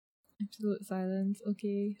Absolute silence.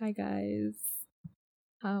 Okay. Hi guys.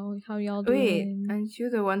 How y'all Wait, doing? aren't you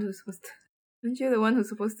the one who's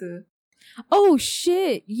supposed to? Oh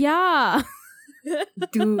shit! Yeah.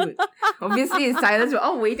 Dude, obviously it's silence. We're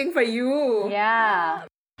all waiting for you. Yeah.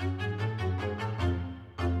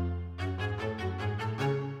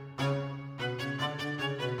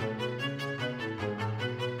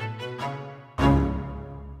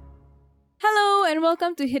 Hello and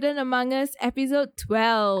welcome to Hidden Among Us, episode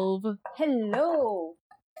 12. Hello.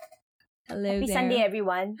 Hello Happy there. Sunday,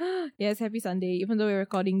 everyone. Yes, happy Sunday. Even though we're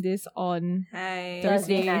recording this on Hi.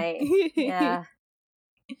 Thursday. night. Yeah.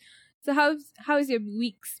 So how's your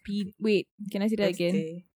week's been? Wait, can I say that again?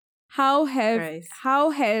 Thursday. How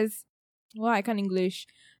has I can't English.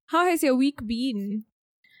 How has your week been?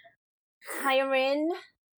 Tiring.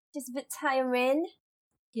 Just a bit tiring.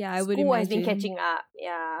 Yeah, I would School has imagine. been catching up.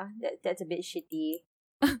 Yeah, that's a bit shitty.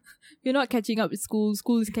 We're not catching up with school.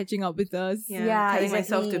 School is catching up with us. Yeah, telling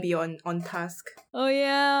myself to exactly. be on task. Oh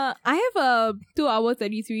yeah. I have a 2-hour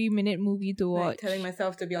 33-minute movie to watch. Like, telling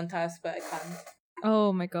myself to be on task, but I can't.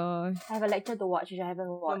 Oh my god. I have a lecture to watch which I haven't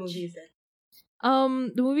watched. What movie is that?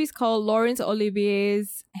 The movie is called Laurence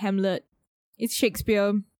Olivier's Hamlet. It's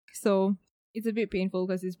Shakespeare, so it's a bit painful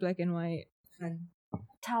because it's black and white. Fun.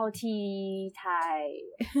 Tao Ti Tai.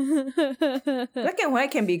 Black and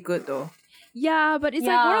white can be good though. Yeah, but it's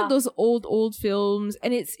like one Yeah. of those old films,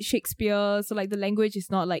 and it's Shakespeare, so like the language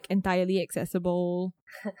is not like entirely accessible.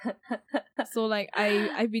 So like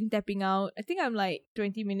I've been tapping out. I think I'm like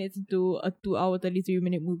 20 minutes into a 2-hour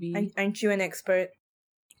 33-minute movie. Aren't you an expert?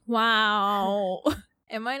 Wow.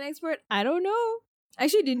 Am I an expert? I don't know. I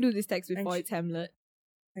actually didn't do this text before. Aren't you- It's Hamlet.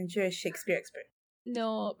 Aren't you a Shakespeare expert?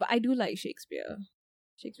 No, but I do like Shakespeare.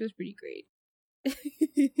 Shakespeare's pretty great.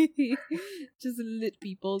 Just lit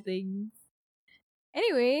people things.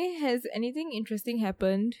 Anyway, has anything interesting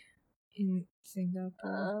happened in Singapore?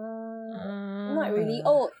 Not really.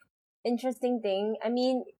 Oh, interesting thing. I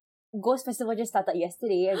mean, Ghost Festival just started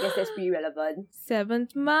yesterday. I guess that's pretty relevant.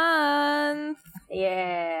 7th month.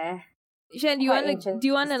 Yeah. Shan, do Quite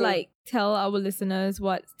you wanna interesting. like tell our listeners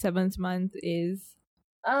what 7th month is?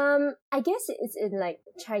 I guess it's in like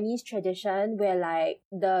Chinese tradition where like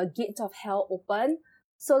the gates of hell open.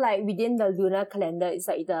 So like within the lunar calendar, it's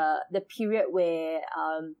like the period where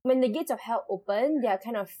when the gates of hell open, they are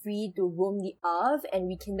kind of free to roam the earth and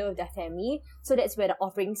rekindle with their family. So that's where the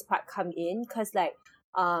offerings part come in, cause like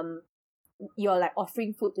you're like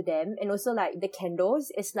offering food to them, and also like the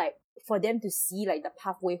candles is like for them to see like the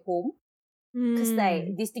pathway home. Cause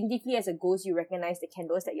like distinctively as a ghost, you recognize the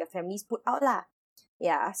candles that your families put out lah.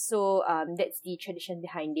 Yeah, so that's the tradition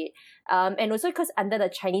behind it. And also because under the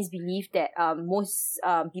Chinese belief that most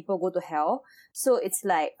people go to hell, so it's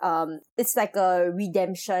like a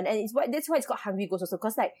redemption, and that's why it's called Hungry Ghost also.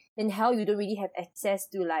 Because like in hell you don't really have access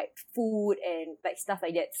to like food and like stuff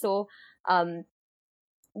like that. So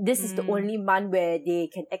this is the only month where they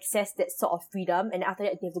can access that sort of freedom, and after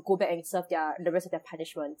that they have to go back and serve the rest of their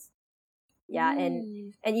punishments. Yeah,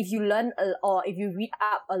 and if you learn or if you read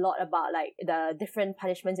up a lot about like the different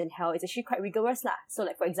punishments in hell, it's actually quite rigorous lah. So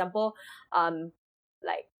like for example,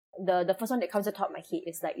 like the first one that comes to the top of my head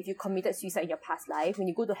is like if you committed suicide in your past life, when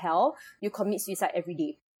you go to hell, you commit suicide every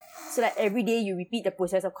day. So like every day you repeat the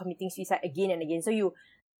process of committing suicide again and again. So you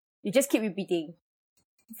just keep repeating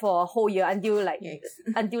for a whole year until like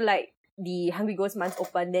the Hungry Ghost months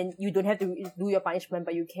open. Then you don't have to do your punishment,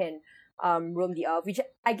 but you can roam the earth, which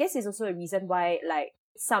I guess is also a reason why like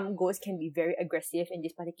some ghosts can be very aggressive in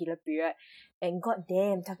this particular period. And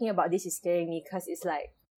goddamn, talking about this is scaring me because it's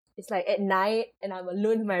like at night and I'm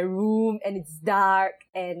alone in my room and it's dark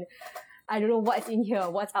and I don't know what's in here,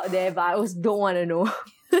 what's out there, but I also don't want to know.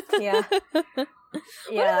 Yeah.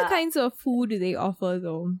 What are the kinds of food they offer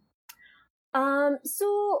though?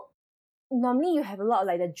 So normally you have a lot of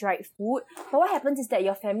like the dried food, but what happens is that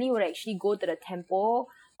your family would actually go to the temple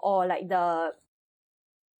or like the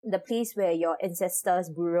place where your ancestors'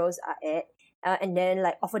 burials are at, and then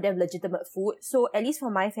like offer them legitimate food. So at least for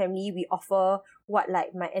my family, we offer what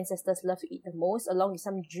like my ancestors love to eat the most, along with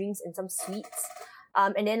some drinks and some sweets.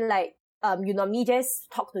 And then like you normally just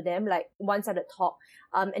talk to them like one-sided talk.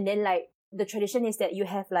 And then like the tradition is that you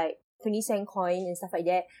have like 20-cent coin and stuff like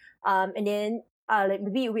that. And then like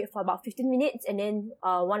maybe you wait for about 15 minutes and then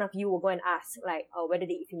one of you will go and ask like whether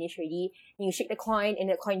they finished already, and you shake the coin and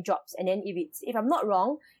the coin drops, and then if I'm not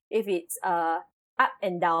wrong, if it's up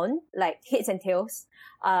and down like heads and tails,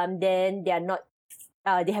 then they are not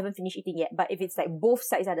they haven't finished eating yet. But if it's like both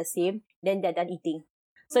sides are the same, then they're done eating.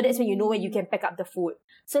 So that's when you know when you can pack up the food.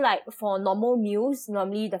 So like for normal meals,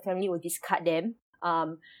 normally the family will discard them.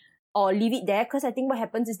 or leave it there, because I think what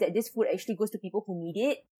happens is that this food actually goes to people who need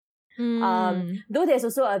it. Mm. Though there's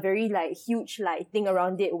also a very like huge like thing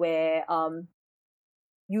around it where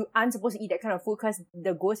you aren't supposed to eat that kind of food because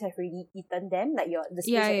the ghosts have already eaten them, like the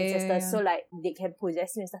spirits and ancestors, so like they can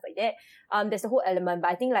possess you and stuff like that. There's the whole element,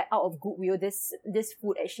 but I think like out of goodwill, this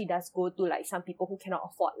food actually does go to like some people who cannot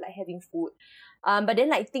afford like having food. But then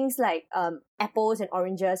like things like apples and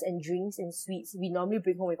oranges and drinks and sweets we normally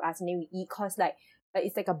bring home with us and then we eat cause like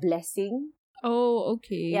it's like a blessing. Oh,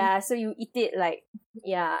 okay. Yeah, so you eat it like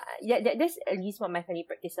that's at least what my family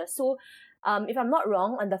practices. So if I'm not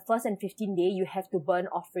wrong, on the 1st and 15th day you have to burn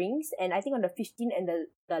offerings, and I think on the 15th and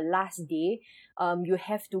the last day you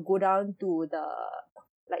have to go down to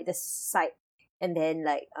the site and then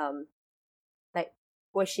like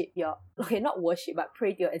worship not worship but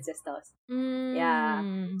pray to your ancestors. Yeah.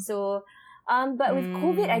 So but with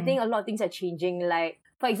COVID I think a lot of things are changing. Like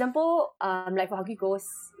for example, like for Hungry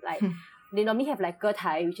Ghosts, like they normally have like Ge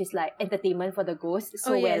Tai, which is like entertainment for the ghosts.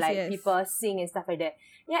 So where like people sing and stuff like that.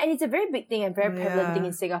 Yeah, and it's a very big thing and very prevalent thing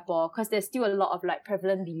in Singapore because there's still a lot of like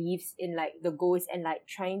prevalent beliefs in like the ghosts and like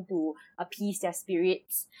trying to appease their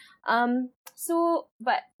spirits. So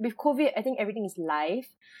but with COVID, I think everything is live.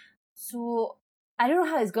 So I don't know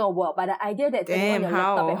how it's gonna work, but the idea that turning on your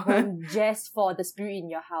laptop at home just for the spirit in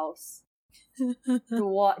your house to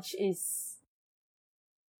watch is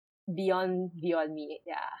beyond me.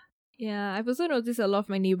 Yeah. Yeah, I've also noticed a lot of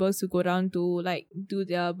my neighbors who go down to like do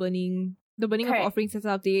their burning of offerings and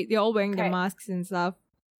stuff. They're all wearing their masks and stuff.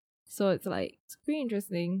 So it's like it's pretty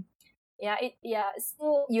interesting. Yeah,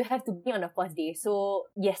 so you have to be on the first day. So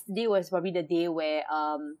yesterday was probably the day where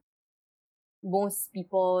most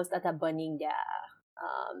people started burning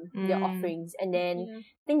their offerings, and then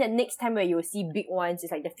I think the next time where you will see big ones is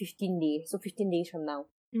like the 15th day. So 15 days from now.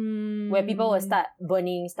 Where people will start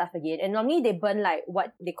burning stuff again. And normally they burn like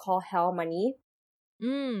what they call hell money.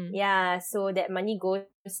 Yeah, so that money goes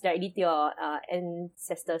directly to your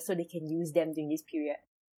ancestors so they can use them during this period.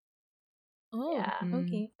 Oh,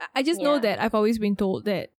 okay. I just know that I've always been told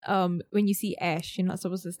that when you see ash, you're not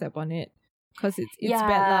supposed to step on it because it's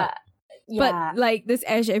bad luck. But like there's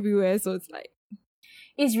ash everywhere, so it's like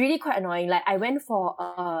it's really quite annoying. Like I went for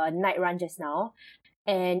a night run just now.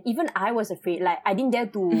 And even I was afraid, like I didn't dare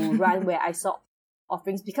to run where I saw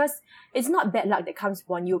offerings because it's not bad luck that comes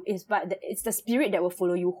upon you, it's the spirit that will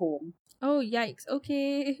follow you home. Oh yikes,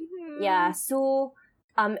 okay. Yeah, so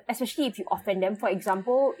especially if you offend them. For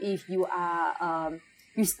example, if you are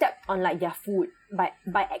you step on like their food by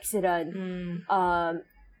accident,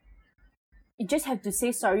 you just have to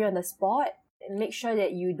say sorry on the spot and make sure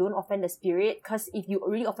that you don't offend the spirit, because if you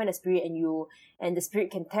really offend the spirit and the spirit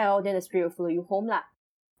can tell, then the spirit will follow you home lah.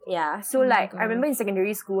 Yeah, so like I remember in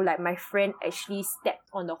secondary school, like my friend actually stepped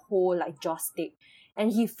on the whole like joystick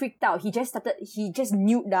and he freaked out. He just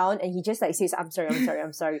kneeled down and he just like says, I'm sorry.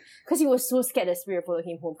 Because he was so scared the spirit followed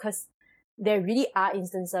him home, because there really are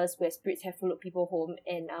instances where spirits have followed people home.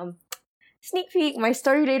 And sneak peek, my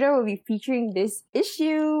story later will be featuring this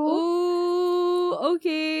issue. Ooh,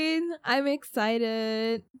 okay. I'm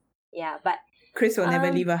excited. Yeah, but Chris will never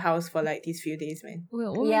leave a house for like these few days, man.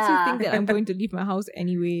 Well, what makes you think that I'm going to leave my house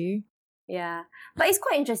anyway? Yeah, but it's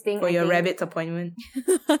quite interesting. For your rabbit's appointment.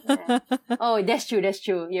 Yeah. Oh, that's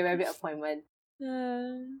true. Your rabbit appointment.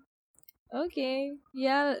 Okay.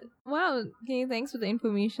 Yeah. Wow. Okay, thanks for the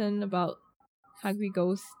information about Hungry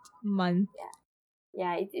Ghost Month.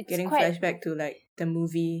 Yeah, it's getting quite... flashback to like the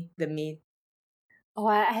movie The Maid. Oh,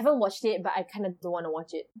 I haven't watched it, but I kind of don't want to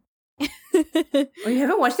watch it. Oh, you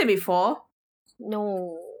haven't watched it before?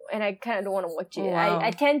 No, and I kind of don't want to watch it. Oh, wow. I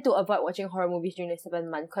tend to avoid watching horror movies during the 7th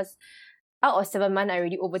month, because out of 7 months, I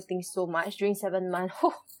already overthink so much. During 7 months,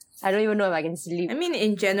 I don't even know if I can sleep. I mean,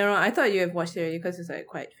 in general, I thought you have watched it already because it's like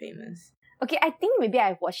quite famous. Okay, I think maybe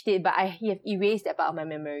I've watched it, but I have erased that part of my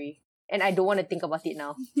memory. And I don't want to think about it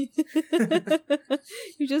now.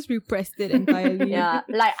 You just repressed it entirely. Yeah,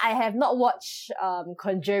 like I have not watched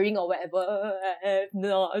Conjuring or whatever. I have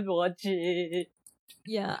not watched it.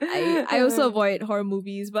 Yeah, I also avoid horror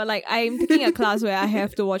movies, but like I'm taking a class where I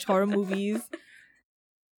have to watch horror movies.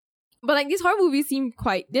 But like these horror movies seem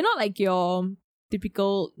they're not like your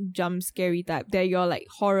typical jump scary type. They're your like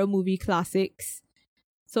horror movie classics.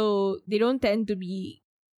 So they don't tend to be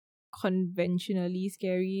conventionally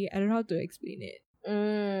scary. I don't know how to explain it.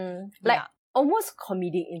 Like almost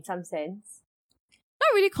comedic in some sense.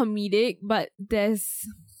 Not really comedic, but let's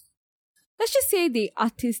just say they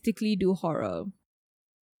artistically do horror.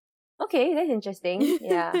 Okay, that's interesting.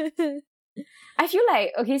 Yeah. I feel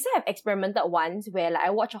like, okay, so I've experimented once where like I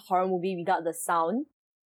watch a horror movie without the sound.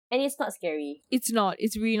 And it's not scary. It's not.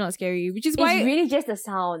 It's really not scary. Which is It's why really just the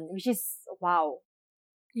sound, which is wow.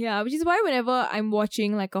 yeah, which is why whenever I'm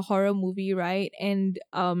watching like a horror movie, right, and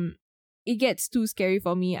it gets too scary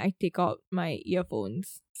for me, I take out my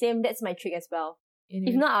earphones. Same, that's my trick as well.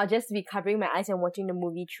 Anyway. If not, I'll just be covering my eyes and watching the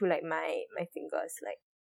movie through like my fingers. Like,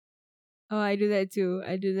 Oh, I do that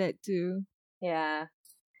too. yeah.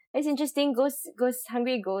 It's interesting.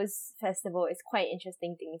 Hungry Ghost Festival is quite an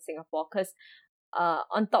interesting thing in Singapore because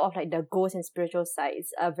on top of like the ghost and spiritual side,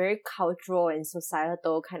 it's a very cultural and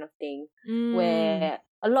societal kind of thing where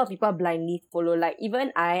a lot of people blindly follow. Like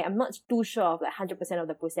even I'm not too sure of like 100% of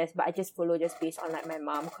the process, but I just follow just based on like my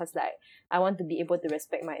mom because like I want to be able to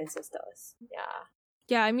respect my ancestors. Yeah.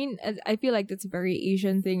 Yeah, I mean, I feel like that's a very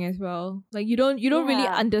Asian thing as well. Like you don't really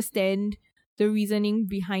Yeah. understand the reasoning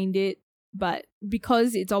behind it, but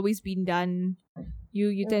because it's always been done,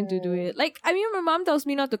 you tend to do it. Like I mean, my mom tells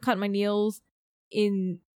me not to cut my nails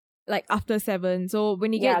in like after 7. So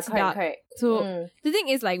when it gets dark. Correct. So the thing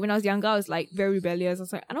is, like when I was younger, I was like very rebellious. I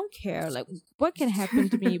was like, I don't care. Like what can happen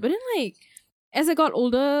to me? But then like as I got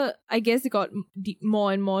older, I guess it got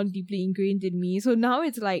more and more deeply ingrained in me. So now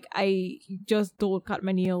it's like I just don't cut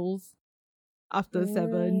my nails after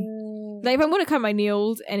 7. Like if I'm gonna cut my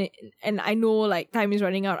nails and I know like time is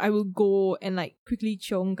running out, I will go and like quickly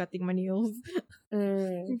chiong cutting my nails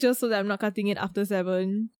just so that I'm not cutting it after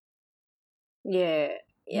 7. Yeah.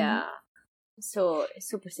 So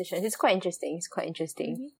superstition. It's quite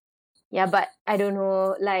interesting. Yeah, but I don't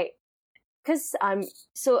know, like, cause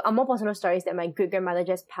more personal stories that my great grandmother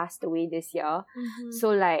just passed away this year. So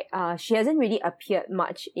like she hasn't really appeared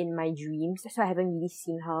much in my dreams. That's why I haven't really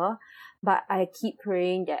seen her. But I keep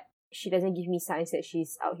praying that she doesn't give me signs that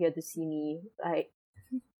she's out here to see me.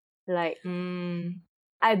 Like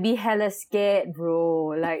I'd be hella scared,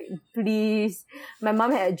 bro. Like, please. My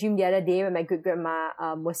mom had a dream the other day when my great grandma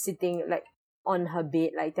was sitting like on her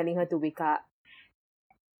bed, like telling her to wake up.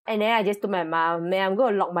 And then I just told my mom, man, I'm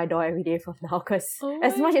gonna lock my door every day from now because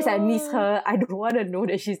as much as I miss her, I don't want to know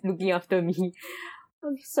that she's looking after me.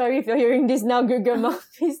 I'm sorry if you're hearing this now, great grandma.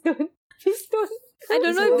 Please don't. I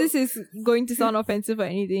don't know if this is going to sound offensive or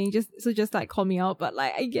anything, just like call me out, but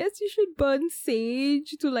like I guess you should burn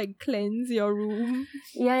sage to like cleanse your room.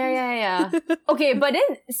 Yeah. Okay, but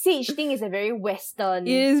then sage thing is a very Western.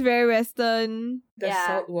 It is very Western. The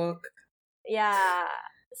salt work. Yeah.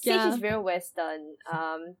 Sage Yeah. is very Western.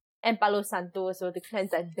 And Palo Santo, so to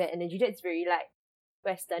cleanse like bad energy, that's very like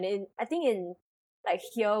Western. And I think in like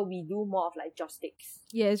here we do more of like joss sticks.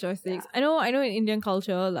 Yes, joysticks. I know in Indian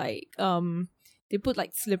culture, like they put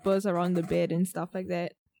like slippers around the bed and stuff like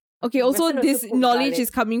that. Okay, also Western this also put knowledge garlic. is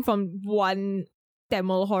coming from one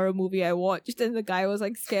Tamil horror movie I watched, and the guy was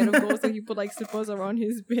like scared of ghosts, so he put like slippers around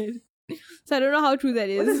his bed. So I don't know how true that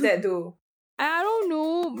is. What does that do? I don't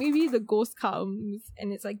know. Maybe the ghost comes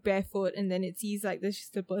and it's like barefoot, and then it sees like the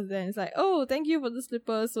slippers there, and it's like, oh, thank you for the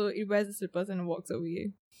slippers. So it wears the slippers and walks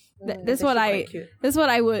away. That's what Actually quite cute. That's what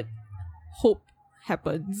I would hope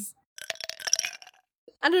happens.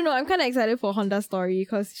 I don't know. I'm kind of excited for Honda's story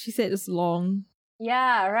because she said it's long,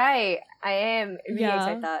 Yeah, right. I am really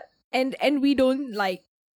excited. and we don't like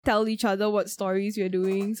tell each other what stories we're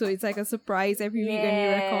doing, so it's like a surprise every week when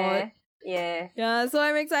we record. Yeah. So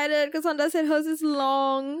I'm excited because Honda said hers is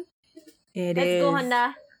long. It Let's is. go,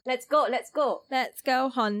 Honda. Let's go. Let's go,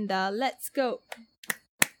 Honda. Let's go.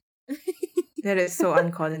 That is so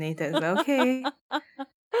uncoordinated. But okay.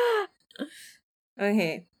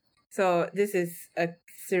 Okay. So this is a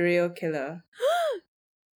serial killer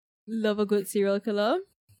Love a good serial killer.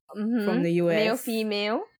 from the US. Male,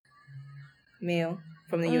 female. Male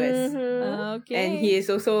from the US. Okay. And he is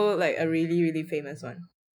also like a really, really famous one.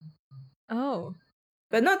 Oh.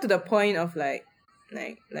 But not to the point of like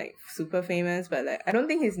super famous, but like I don't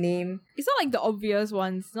think his name. It's not like the obvious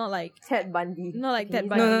ones. Not like Ted Bundy. Ted He's-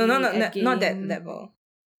 Bundy. Not that Ed Gein. level.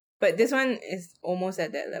 But this one is almost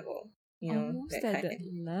at that level. You know, Almost that at kind.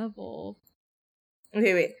 that level.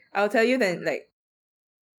 Okay, wait. I'll tell you then. Like,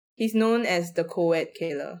 he's known as the co-ed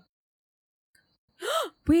killer.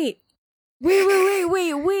 Wait.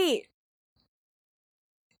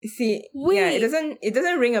 See, Wait. yeah, it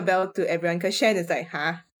doesn't ring a bell to everyone because Shen is like,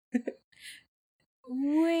 huh?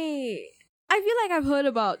 Wait. I feel like I've heard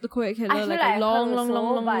about the co-ed killer I feel like like a I've long, heard long, also,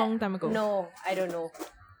 long, long, but long time ago. No, I don't know.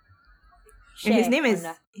 And his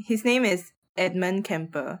Share, name is Edmund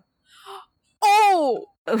Kemper. Oh!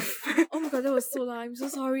 Oh Oh my god, that was so loud. I'm so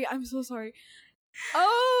sorry.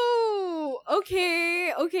 Oh,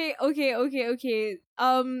 okay.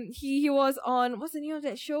 He was on, what's the name of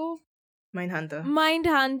that show? Mindhunter.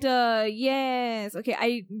 Mindhunter. Yes. Okay,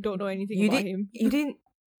 I don't know anything about him. You didn't?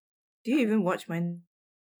 Do you even watch Mindhunter?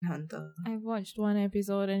 Hunter. I watched one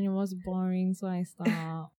episode and it was boring, so I stopped.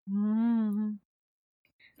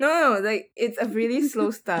 No, like it's a really slow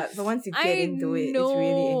start, but once you get into it, it's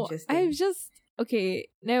really interesting. I'm just okay.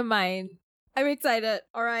 Never mind. I'm excited.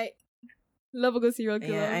 All right. Love a good serial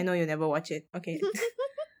killer. Yeah, I know you never watch it. Okay.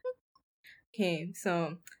 Okay,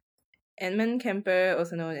 so Edmund Kemper,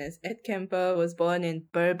 also known as Ed Kemper, was born in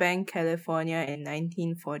Burbank, California in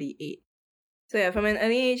 1948. So yeah, from an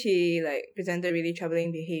early age, he like presented really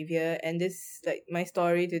troubling behavior, and this like my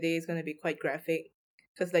story today is gonna be quite graphic,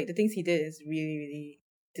 because like the things he did is really really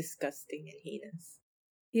disgusting and heinous.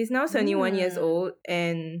 He is now 71 years old,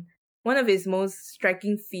 and one of his most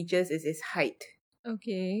striking features is his height.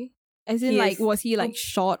 Okay. As in, He like, is was he like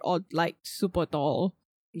short or like super tall?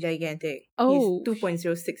 Gigantic. Oh. He's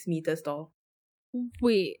 2.06 meters tall.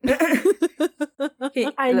 Wait. Okay,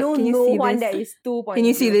 I know can you no see one this? that is 2.06. Can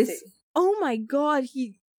you see this? Oh my god,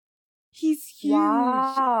 he's huge.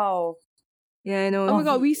 Wow. Yeah, I know. Oh my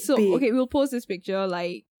god, big. okay, we'll post this picture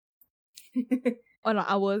like on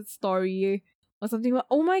our story or something.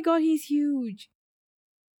 Oh my god, he's huge.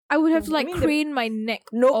 I would have to like crane my neck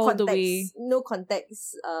No all context. the way. No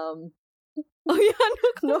context. Oh yeah,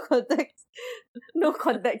 No context. No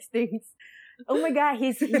context things. Oh my god,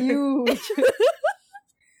 he's huge.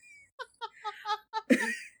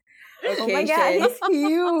 Okay, Oh my god, Shen. he's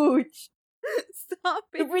huge. Stop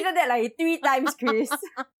You it. printed that like 3 times, Chris.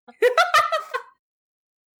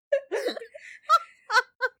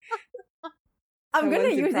 I'm gonna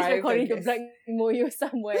Someone's use this deprived, I recording to guess. blackmail you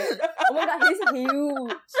somewhere. Oh my god, he's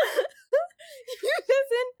huge. Huge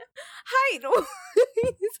as in height.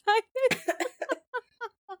 His height.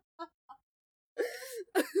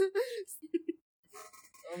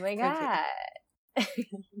 Oh my god.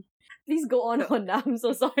 Please go on, Honda. I'm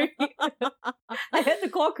so sorry. I had to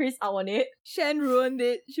call Chris out on it. Shen ruined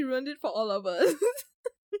it. She ruined it for all of us.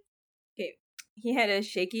 Okay, he had a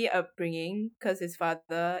shaky upbringing because his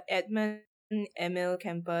father, Edmund Emil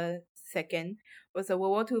Kemper II, was a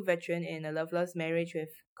World War II veteran in a loveless marriage with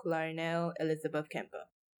Colonel Elizabeth Kemper.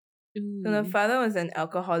 So the father was an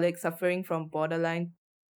alcoholic suffering from borderline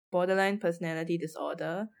personality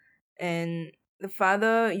disorder, and the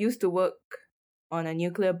father used to work on a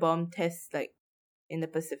nuclear bomb test like in the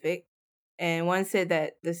Pacific, and once said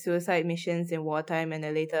that the suicide missions in wartime and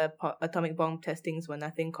the later atomic bomb testings were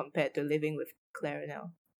nothing compared to living with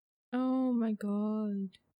Clarnell. Oh my god.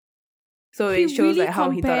 So He it shows really like how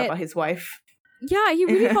he thought compared- about his wife. Yeah, he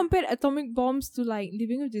really compared atomic bombs to like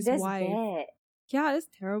living with his That's wife. bad. Yeah, that's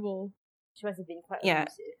terrible. She must have been quite Yeah.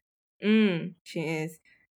 abusive. She is.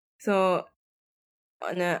 So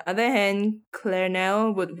on the other hand,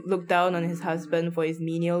 Clarnell would look down on his husband for his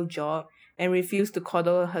menial job and refuse to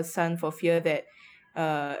coddle her son for fear that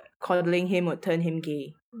coddling him would turn him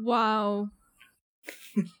gay. Wow.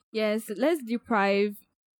 Yes, let's deprive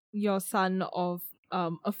your son of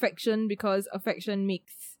affection because affection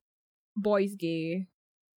makes boys gay.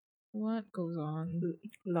 What goes on?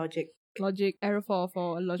 Logic. Logic, error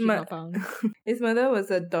 404, logic Ma- not found. His mother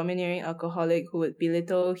was a domineering alcoholic who would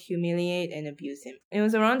belittle, humiliate, and abuse him. It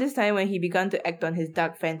was around this time when he began to act on his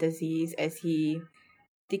dark fantasies as he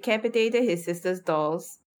decapitated his sister's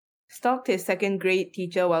dolls, stalked his second-grade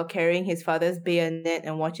teacher while carrying his father's bayonet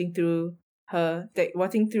and watching her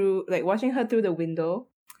through the window.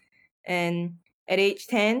 And at age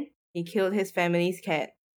 10, he killed his family's cat.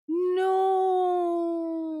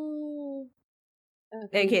 No.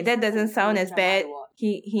 Okay, that doesn't sound as bad. Drama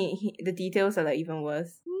He the details are like even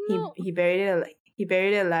worse. No. He buried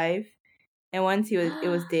it alive, and once it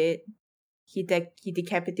was dead, he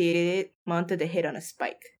decapitated it, mounted the head on a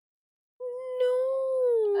spike.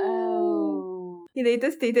 No. Oh. He later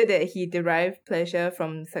stated that he derived pleasure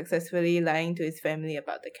from successfully lying to his family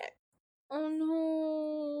about the cat. Oh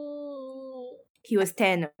no. He was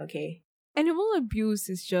 10, okay? Animal abuse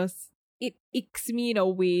is just, it icks me in a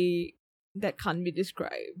way that can't be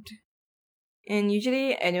described. And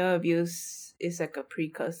usually animal abuse is like a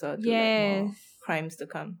precursor to like more Yes. crimes to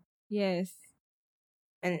come. Yes.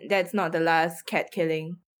 And that's not the last cat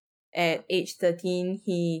killing. At age 13,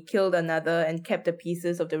 he killed another and kept the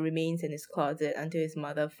pieces of the remains in his closet until his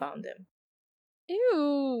mother found them.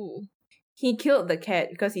 Ew. He killed the cat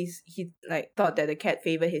because he thought that the cat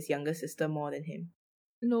favored his younger sister more than him.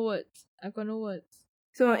 No words. I've got no words.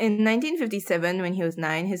 So in 1957, when he was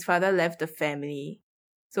 9, his father left the family.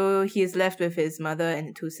 So he is left with his mother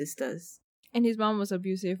and 2 sisters. And his mom was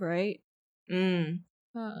abusive, right? Oh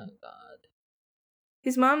God.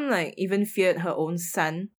 His mom even feared her own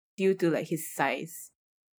son due to his size.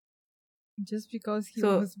 Just because he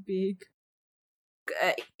So- was big.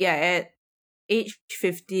 At age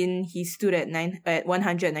 15, he stood at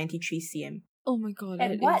 193 cm. Oh my god.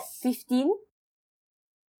 At what? 15?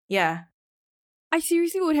 Yeah. I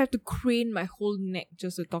seriously would have to crane my whole neck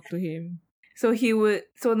just to talk to him. So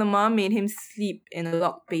the mom made him sleep in a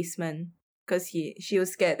locked basement because she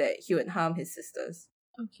was scared that he would harm his sisters.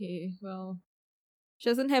 Okay, well, she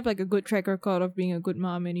doesn't have like a good track record of being a good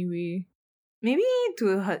mom anyway. Maybe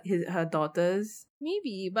to her daughters,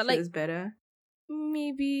 Maybe, but she like was better.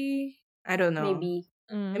 maybe. I don't know. Maybe.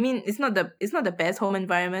 I mean, it's not the best home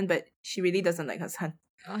environment, but she really doesn't like her son.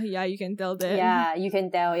 Yeah, you can tell that. Yeah, you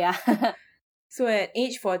can tell, yeah. So at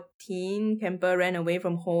age 14, Kemper ran away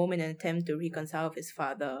from home in an attempt to reconcile with his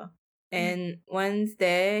father. And once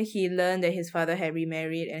there, he learned that his father had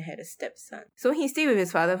remarried and had a stepson. So he stayed with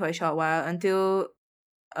his father for a short while until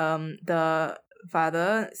the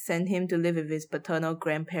father sent him to live with his paternal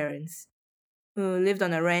grandparents, who lived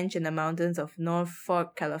on a ranch in the mountains of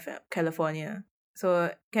Norfolk, California.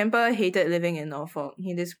 So Kemper hated living in Norfolk.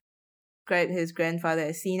 He described his grandfather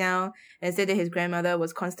as senile and said that his grandmother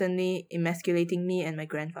was constantly emasculating me and my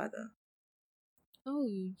grandfather. Oh,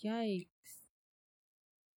 yikes.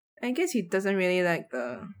 I guess he doesn't really like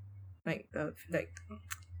the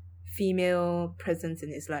female presence in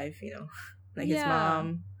his life, like his Yeah.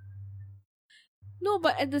 mom. No,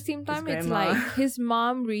 but at the same time, it's grandma. like his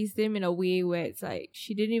mom raised him in a way where it's like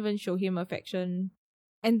she didn't even show him affection.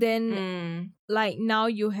 And then, like, now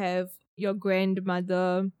you have your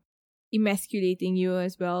grandmother emasculating you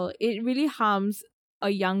as well. It really harms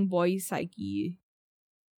a young boy's psyche.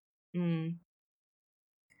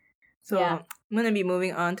 So Yeah. I'm gonna be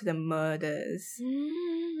moving on to the murders.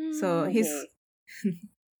 So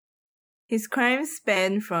his crimes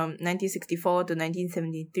span from 1964 to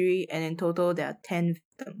 1973, and in total there are 10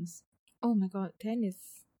 victims. Oh my god, 10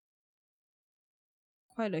 is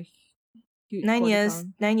quite a huge 9 body years,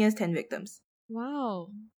 count. 9 years, 10 victims.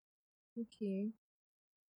 Wow. Okay.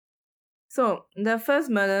 So the first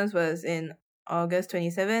murders was in August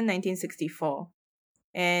 27, 1964.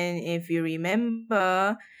 And if you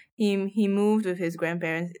remember, he moved with his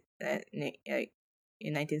grandparents in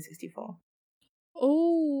 1964.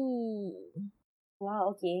 Oh. Wow,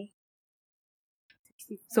 okay.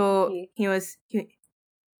 So Okay. he was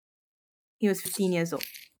 15 years old.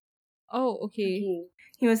 Oh, okay. Okay.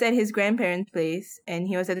 He was at his grandparents' place, and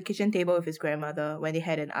he was at the kitchen table with his grandmother when they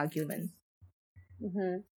had an argument.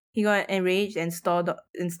 Mm-hmm. He got enraged and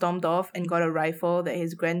stormed off and got a rifle that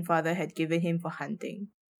his grandfather had given him for hunting.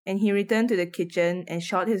 And he returned to the kitchen and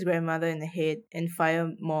shot his grandmother in the head and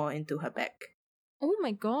fired more into her back. Oh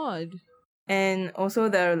my god. And also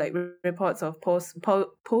there are reports of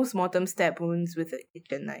post-mortem stab wounds with a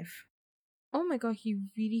kitchen knife. Oh my god, he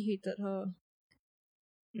really hated her.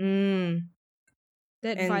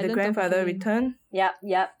 That And violence the of grandfather killing. returned. Yep.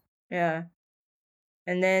 Yeah.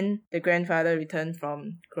 And then the grandfather returned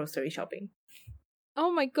from grocery shopping.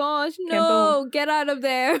 Oh my gosh, no! Get out of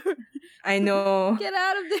there! I know. Get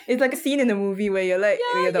out of there! It's like a scene in the movie where you're like,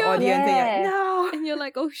 you're the audience and you're like, no! And you're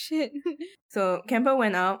like, oh shit. So Kemper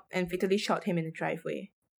went out and fatally shot him in the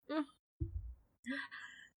driveway.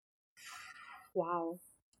 Wow.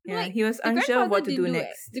 Yeah, Like, he was The unsure of what to grandfather do didn't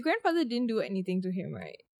next. The grandfather didn't do anything to him,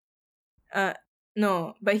 right?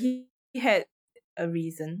 No, but he had a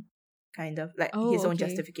reason, kind of, like Oh, his own okay.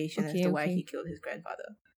 justification as Okay, to why okay. he killed his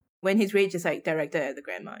grandfather. When his rage is like directed at the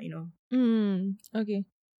grandma, Okay.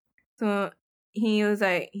 So he was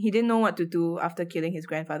like, he didn't know what to do after killing his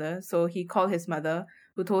grandfather, so he called his mother,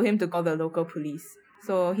 who told him to call the local police.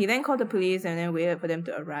 So he then called the police and then waited for them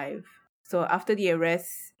to arrive. So after the arrest,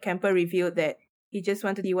 Kemper revealed that he just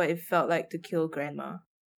wanted to see what it felt like to kill grandma.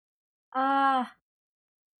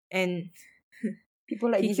 And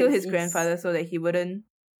People like he this killed his exist. grandfather so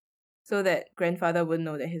that grandfather wouldn't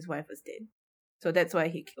know that his wife was dead. So that's why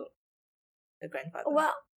he killed the grandfather.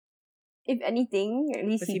 Well, if anything, at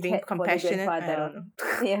least Was he he being cared for the compassionate? I grandfather. don't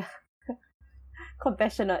know. Yeah.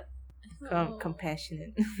 Compassionate. Oh.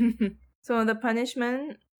 Compassionate. So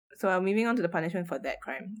I'm moving on to the punishment for that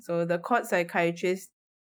crime. So the court psychiatrist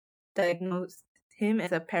diagnosed him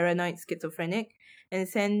as a paranoid schizophrenic and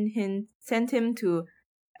sent him to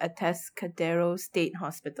Atascadero State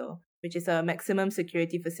Hospital, which is a maximum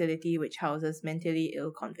security facility which houses mentally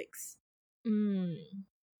ill convicts.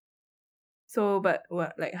 So,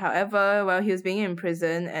 however, while he was being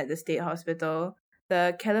imprisoned at the state hospital,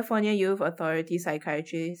 the California Youth Authority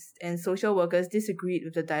psychiatrists and social workers disagreed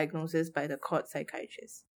with the diagnosis by the court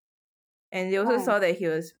psychiatrist. And they also saw that he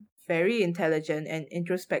was very intelligent and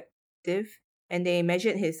introspective, and they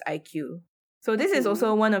measured his IQ. So this is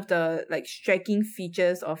also one of the striking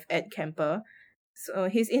features of Ed Kemper. So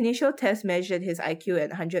his initial test measured his IQ at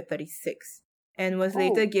 136. and was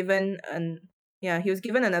later given he was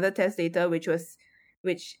given another test later, which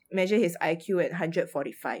measured his IQ at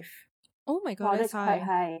 145. Oh my god, Wow, that's that's quite high.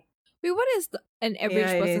 high. Wait, what is an average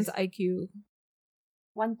Yeah, it person's is. IQ?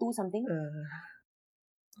 1, 2 something.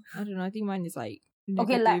 I don't know. I think mine is like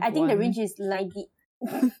Okay, like I think the -1. range is 90.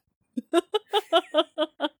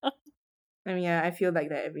 I mean, yeah, I feel like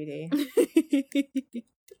that every day.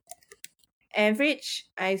 Average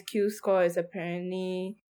IQ score is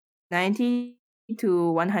apparently 90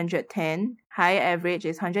 to 110. High average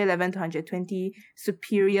is 111 to 120.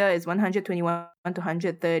 Superior is 121 to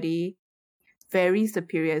 130. Very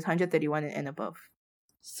superior is 131 and above.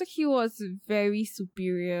 So he was very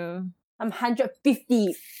superior. I'm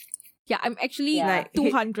 150. Yeah, I'm actually Yeah. like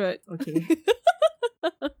 200. Okay.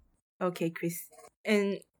 Okay, Chris.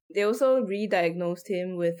 And they also re-diagnosed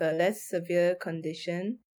him with a less severe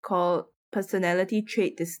condition called personality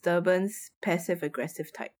trait disturbance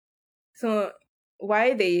passive-aggressive type. So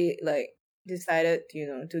why they decided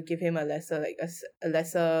to give him a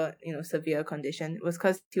lesser severe condition was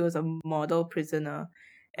because he was a model prisoner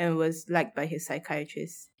and was liked by his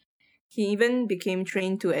psychiatrist. He even became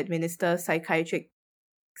trained to administer psychiatric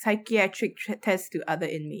tests to other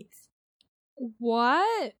inmates.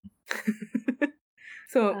 What?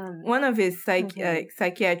 So one of his okay.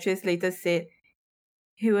 psychiatrists later said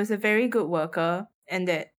he was a very good worker and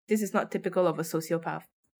that this is not typical of a sociopath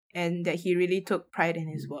and that he really took pride in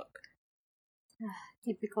his work.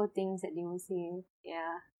 Typical things that they will say.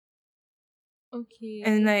 Yeah. Okay.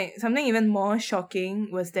 And something even more shocking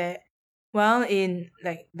was that while in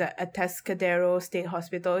the Atascadero State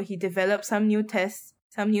Hospital, he developed some new tests,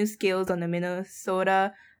 some new skills on the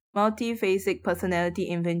Minnesota multiphasic personality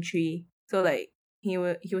inventory. So he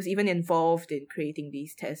was even involved in creating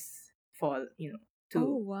these tests for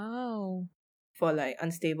Oh wow. for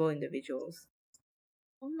unstable individuals.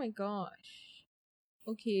 Oh my gosh.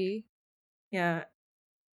 Okay. Yeah.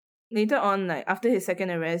 Later on, after his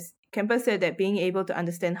second arrest, Kemper said that being able to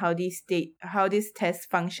understand how these tests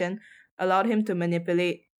function allowed him to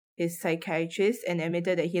manipulate his psychiatrist, and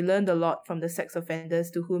admitted that he learned a lot from the sex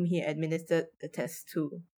offenders to whom he administered the tests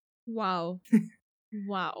to. Wow.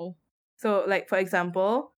 Wow. So, for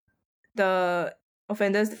example, the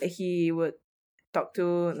offenders that he would talk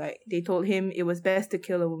to, they told him it was best to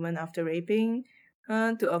kill a woman after raping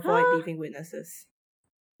her to avoid leaving witnesses.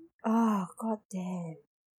 Oh, god damn.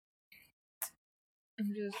 I'm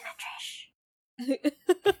just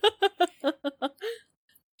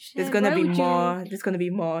There's Shen, gonna why be would you- more. There's gonna be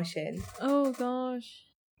more, Shen. Oh gosh.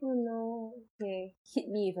 Oh no. Okay. Hit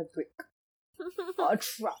me with a brick. Or a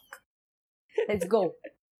truck. Let's go.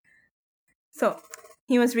 So,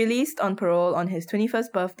 he was released on parole on his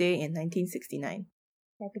 21st birthday in 1969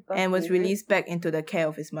 Happy and was birthday. released back into the care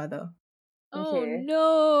of his mother. Oh Okay.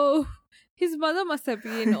 no. His mother must have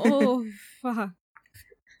been fuck.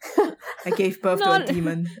 I gave birth to Not- a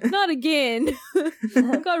demon. Not again.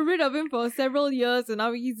 Got rid of him for several years and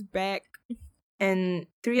now he's back. And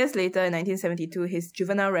 3 years later, in 1972, his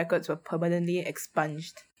juvenile records were permanently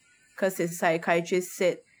expunged because his psychiatrist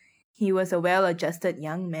said he was a well-adjusted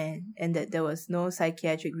young man and that there was no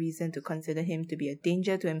psychiatric reason to consider him to be a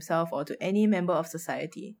danger to himself or to any member of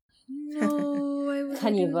society. No, I wouldn't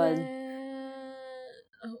Can't do even. that.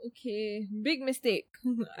 Oh, okay. Big mistake,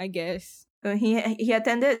 I guess. So he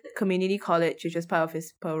attended community college, which was part of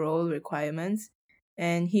his parole requirements,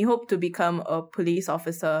 and he hoped to become a police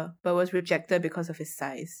officer, but was rejected because of his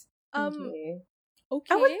size. Okay.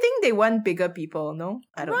 Okay. I would think they want bigger people, no?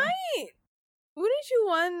 I don't know. Right. Wouldn't you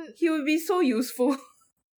want He would be so useful.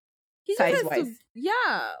 he just has to- Size-wise.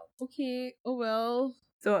 Yeah. Okay. Oh well.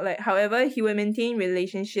 So, however, he would maintain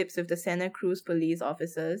relationships with the Santa Cruz police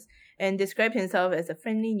officers and describe himself as a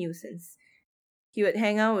friendly nuisance. He would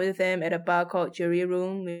hang out with them at a bar called Jury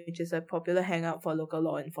Room, which is a popular hangout for local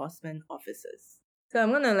law enforcement officers. So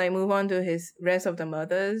I'm gonna move on to his rest of the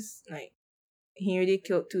murders. He already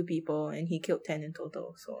killed 2 people and he killed 10 in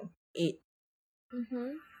total, so 8. Mm-hmm.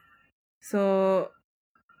 So,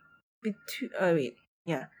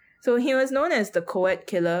 So he was known as the co-ed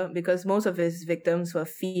killer because most of his victims were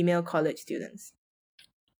female college students.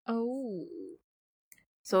 Oh.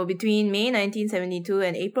 So between May 1972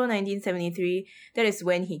 and April 1973, that is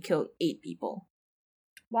when he killed 8 people.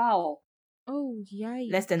 Wow. Oh,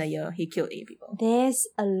 yikes. Less than a year, he killed 8 people. There's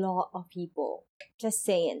a lot of people. Just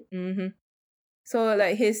saying. Mm-hmm. So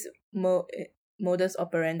his modus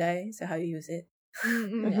operandi, is that how you use it? I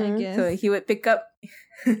Mhm. guess. So he would pick up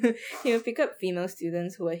female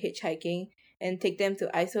students who were hitchhiking and take them to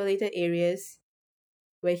isolated areas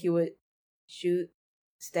where he would shoot,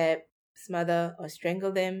 stab, smother, or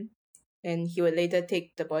strangle them, and he would later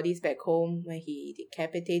take the bodies back home where he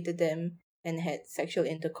decapitated them and had sexual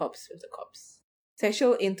intercourse with the corpse.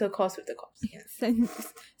 Sexual intercourse with the corpse. Yeah.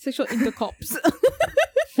 Sexual intercourse.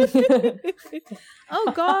 Oh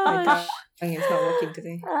My gosh. tongue is not working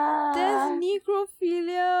today. There's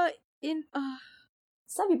necrophilia in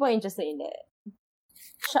Some people are interested in that.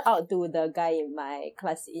 Shout out to the guy in my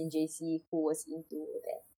class in JC who was into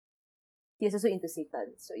that. He was also into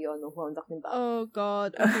Satan, so you all know who I'm talking about. oh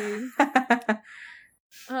god, okay.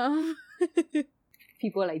 Um,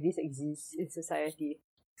 People like this exist in society.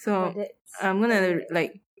 So But that's I'm gonna bad.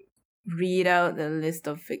 read out the list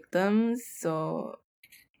of victims. So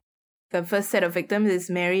the first set of victims is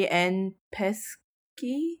Mary Ann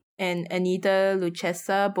Pesky and Anita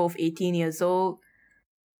Lucchesa, both 18 years old.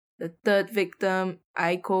 The third victim,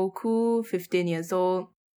 Aiko Ku, 15 years old.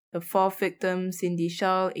 The fourth victim, Cindy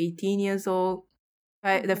Shaw, 18 years old.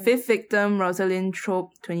 The fifth victim, Rosalind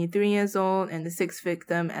Trope, 23 years old. And the sixth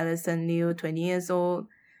victim, Alison Liu, 20 years old.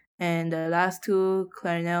 And the last two,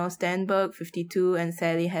 Clarnell Stanberg, 52, and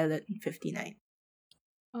Sally Hallett, 59.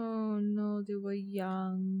 oh no, they were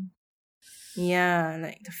young. Yeah,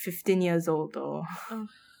 like the 15 years old though.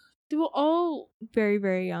 They were all very,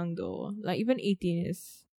 very young though. Like even 18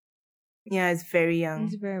 is Yeah, it's very young.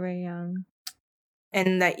 it's very, very young.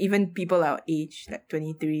 And like even people our age, like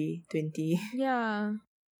 23, 20. Yeah.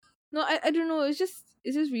 No, I don't know. It's just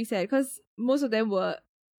really sad because most of them were,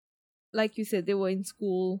 like you said, they were in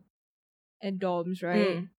school and dorms,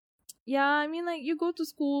 right? Mm. Yeah, I mean, like you go to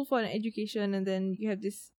school for an education and then you have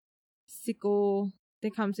this sicko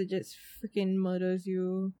that comes and just freaking murders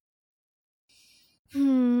you.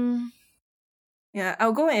 Yeah,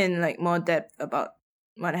 I'll go in like more depth about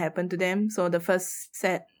what happened to them. So the first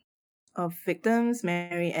set of victims,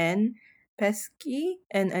 Mary Ann Pesky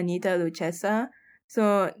and Anita Lucchesa.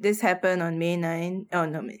 So this happened on May 7,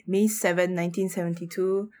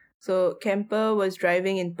 1972. So Kemper was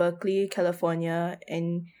driving in Berkeley, California,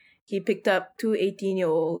 and he picked up two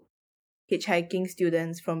 18-year-old hitchhiking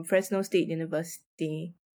students from Fresno State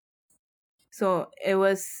University. So it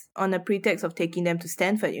was on a pretext of taking them to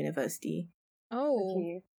Stanford University. Oh.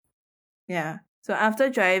 Okay. Yeah. So after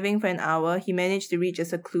driving for an hour, he managed to reach a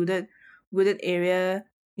secluded wooded area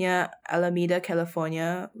near Alameda,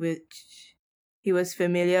 California, which he was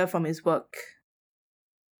familiar from his work.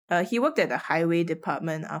 He worked at the highway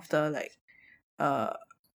department after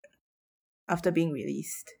being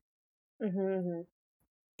released. Mm-hmm.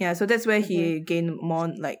 Yeah, so that's where he gained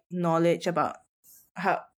more knowledge about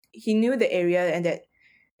how he knew the area and that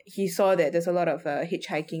he saw that there's a lot of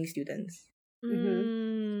hitchhiking students.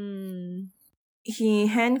 He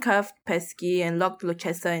handcuffed Pesky and locked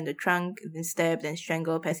Lucchesa in the trunk, then stabbed and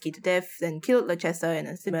strangled Pesky to death, then killed Lucchesa in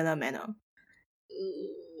a similar manner.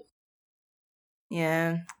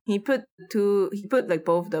 Yeah, he put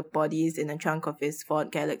both the bodies in the trunk of his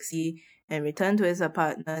Ford Galaxy and returned to his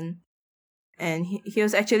apartment. And he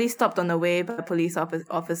was actually stopped on the way by a police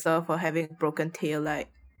officer for having a broken tail light,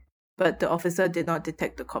 but the officer did not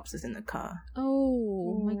detect the corpses in the car.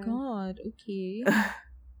 Oh my god. Okay.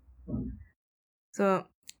 So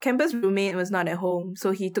Kemper's roommate was not at home,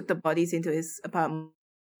 so he took the bodies into his apartment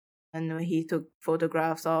and he took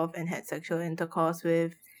photographs of and had sexual intercourse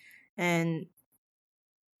with, and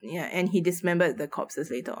he dismembered the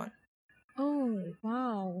corpses later on. Oh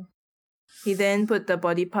wow. He then put the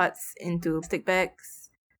body parts into plastic bags,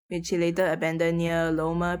 which he later abandoned near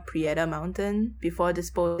Loma Prieta Mountain before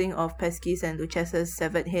disposing of Pesky's and Lucchesa's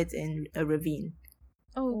severed heads in a ravine.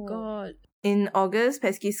 Oh god. In August,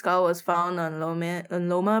 Pesky's skull was found on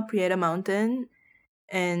Loma Prieta Mountain,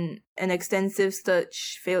 and an extensive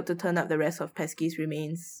search failed to turn up the rest of Pesky's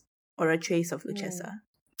remains or a trace of Lucchesa.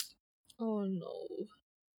 Oh no.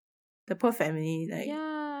 The poor family,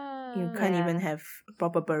 Yeah. you can't even have a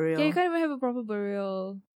proper burial. Yeah, you can't even have a proper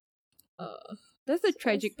burial. That's the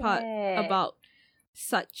tragic part sad. about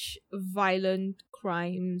such violent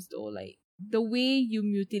crimes, though. Like the way you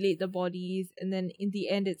mutilate the bodies, and then in the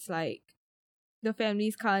end, it's like the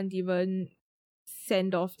families can't even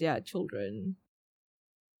send off their children.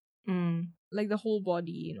 Like the whole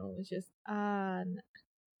body, it's just man,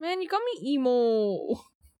 you got me emo.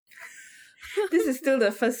 This is still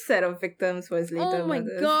the first set of victims for his later Oh my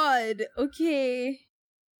murders. god. Okay.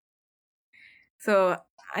 So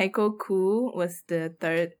Aiko Ku was the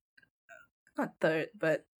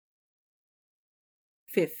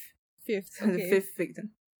fifth. Fifth. The Okay. fifth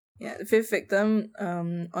victim. Yeah, the fifth victim.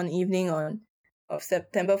 On evening of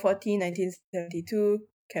September 14, 1972,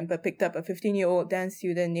 Kemper picked up a 15-year-old dance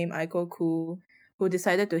student named Aiko Ku, who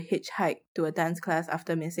decided to hitchhike to a dance class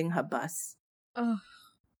after missing her bus. Oh.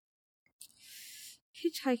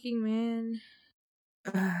 Hitchhiking, man.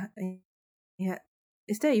 Yeah.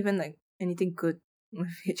 Is there even like anything good with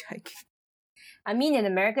hitchhiking? I mean, in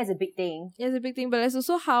America, it's a big thing. Yeah, it's a big thing, but it's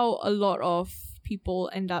also how a lot of people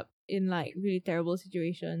end up in like really terrible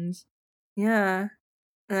situations. Yeah.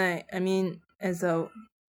 Like, I mean, as a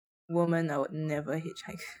woman, I would never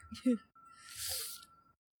hitchhike.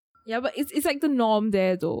 Yeah, but it's like the norm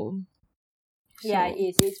there though. Yeah, So, it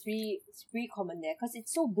is. It's pretty common there because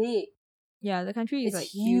it's so big. yeah, the country is It's like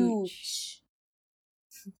huge.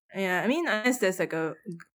 Yeah, I mean, unless there's like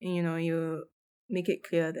you make it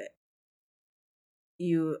clear that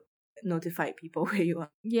you notify people where you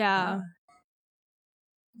are. Yeah.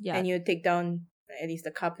 Yeah. And you take down at least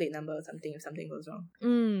the car plate number or something if something goes wrong.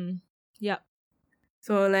 Yeah.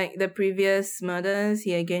 So, like the previous murders,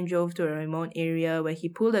 he again drove to a remote area where he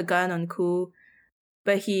pulled a gun on Koo,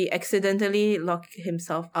 but he accidentally locked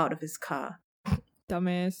himself out of his car.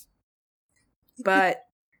 Dumbass. But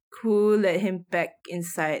Koo let him back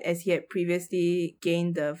inside as he had previously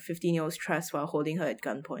gained the 15-year-old's trust while holding her at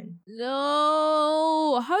gunpoint.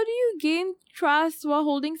 No. How do you gain trust while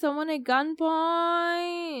holding someone at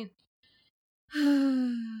gunpoint?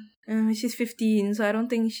 She's 15, so I don't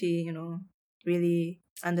think she, really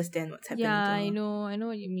understand what's happening Yeah, to her. I know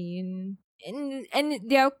what you mean. And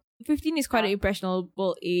they're 15 is quite an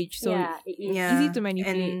impressionable age, so yeah, it is. Yeah, easy to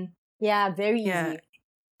manipulate. And Yeah, very yeah, easy.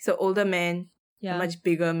 he's an older man, Yeah. a much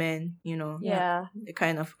bigger man, Yeah. the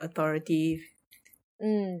kind of authority.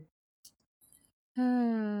 Mm.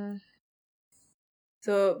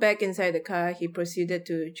 So back inside the car, he proceeded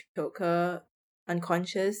to choke her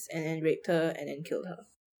unconscious and then raped her and then killed her.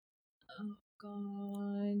 Oh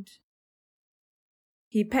God.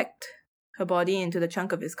 He packed her body into the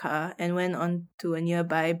trunk of his car and went on to a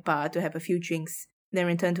nearby bar to have a few drinks, then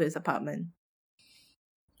returned to his apartment.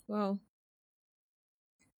 Wow.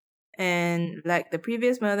 And like the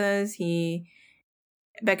previous murders,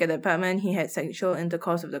 back at the apartment, he had sexual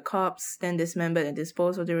intercourse with the corpse, then dismembered and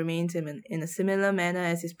disposed of the remains in a similar manner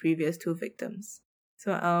as his previous two victims.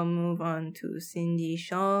 So I'll move on to Cindy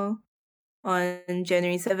Shaw. On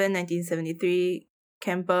January 7, 1973,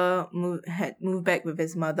 Kemper had moved back with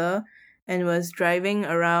his mother and was driving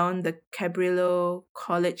around the Cabrillo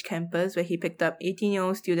College campus where he picked up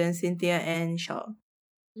 18-year-old student Cynthia Ann Shaw.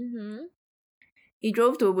 Mm-hmm. He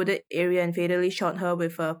drove to a wooded area and fatally shot her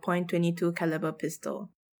with a .22 caliber pistol.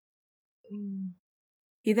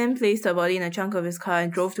 He then placed her body in a trunk of his car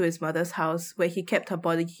and drove to his mother's house, where he kept her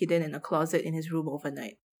body hidden in a closet in his room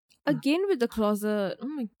overnight. Again with the closet. Oh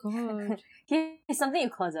my God. Here's something in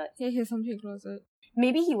closet. Yeah, here's something in closet.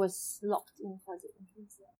 Maybe he was locked in closet.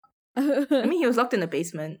 I mean, he was locked in the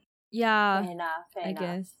basement. Yeah, Fair enough. I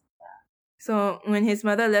guess. So when his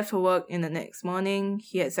mother left for work in the next morning,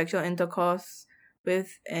 he had sexual intercourse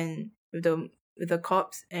with the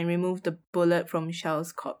corpse and removed the bullet from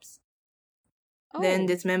Shell's corpse. Oh. Then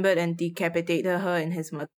dismembered and decapitated her in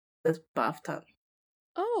his mother's bathtub.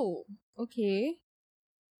 Oh, okay.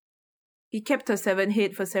 He kept her severed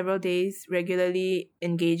head for several days, regularly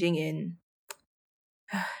engaging in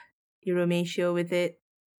euromatio with it,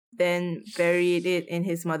 then buried it in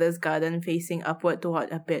his mother's garden facing upward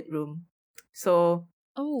toward her bedroom. So,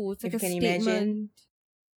 Oh, it's like if a you can statement. imagine,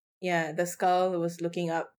 yeah, the skull was looking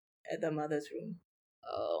up at the mother's room.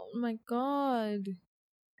 Oh my God.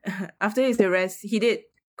 After his arrest, he did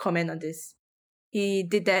comment on this. He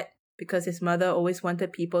did that because his mother always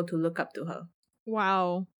wanted people to look up to her.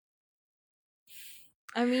 Wow.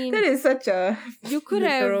 I mean, That is such a you could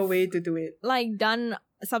literal have way to do it. like done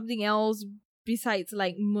something else besides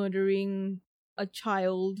like murdering a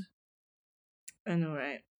child. I know,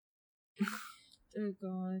 right? Oh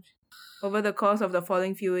God. Over the course of the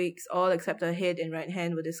following few weeks, all except her head and right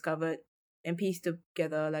hand were discovered and pieced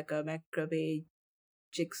together like a macabre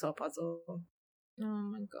jigsaw puzzle. Oh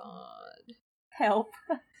my God. Help.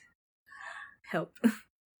 Help.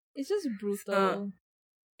 It's just brutal.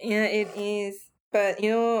 Yeah, it is. But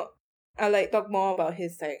I talk more about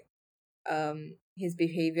his his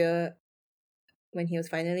behavior when he was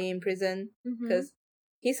finally in prison, because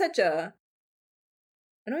he's such a,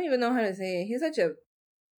 I don't even know how to say it. He's such a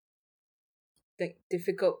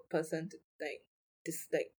difficult person to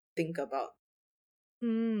think about.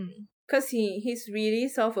 Because he's really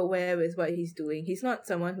self-aware with what he's doing. He's not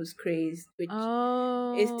someone who's crazed, which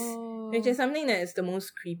is something that is the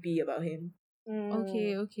most creepy about him.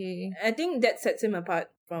 Okay. I think that sets him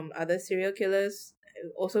apart from other serial killers,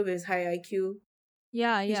 also with his high IQ.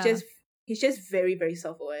 Yeah. He's just very, very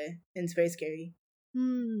self-aware, and it's very scary.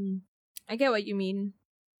 I get what you mean.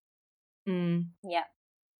 Yeah.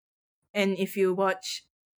 And if you watch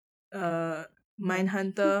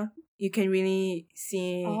Mindhunter, you can really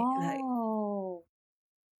see Oh.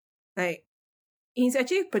 like he's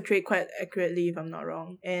actually portrayed quite accurately, if I'm not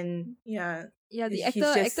wrong. And yeah, Yeah, the he's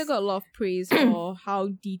actor got a lot of praise for how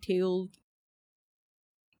detailed.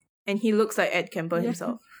 and he looks like Ed Kemper Yeah.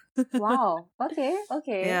 himself. Wow. Okay.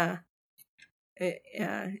 Yeah.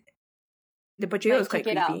 Yeah. The portrayal was quite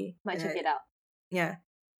creepy. Might check it out. Yeah.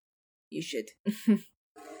 You should.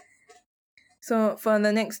 So for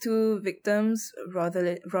the next two victims,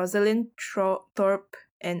 Rosalind Thorpe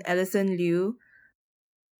and Alison Liu,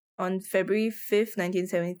 on February 5th,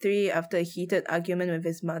 1973, after a heated argument with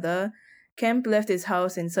his mother, Kemp left his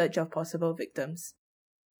house in search of possible victims.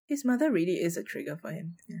 His mother really is a trigger for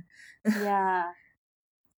him. Yeah.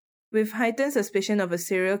 With heightened suspicion of a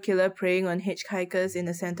serial killer preying on hitchhikers in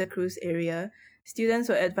the Santa Cruz area, students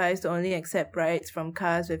were advised to only accept rides from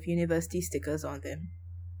cars with university stickers on them.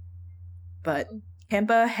 But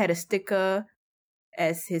Kemper had a sticker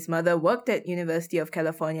as his mother worked at University of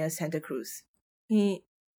California, Santa Cruz. He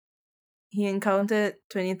encountered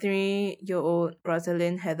 23-year-old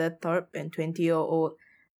Rosalind Heather Thorpe and 20-year-old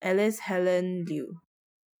Alice Helen Liu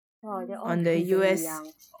Oh, they're all on the really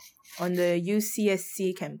young. on the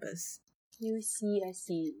UCSC campus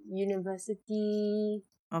UCSC, University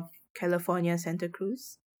of California, Santa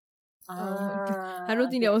Cruz. I don't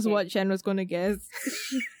think that was what Shan was gonna guess.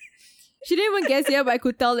 She didn't even guess yet, but I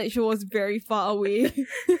could tell that she was very far away.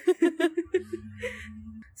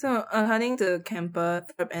 So, according to Kemper,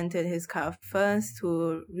 Thorpe entered his car first,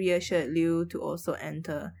 who reassured Liu to also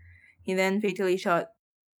enter. He then fatally shot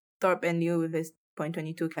Thorpe and Liu with his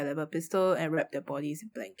 .22 caliber pistol and wrapped their bodies in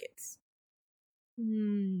blankets.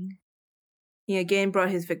 He again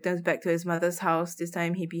brought his victims back to his mother's house. This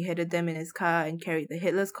time he beheaded them in his car and carried the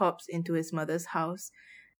headless corpse into his mother's house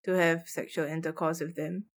to have sexual intercourse with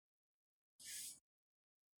them.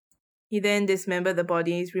 He then dismembered the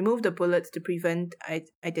bodies, removed the bullets to prevent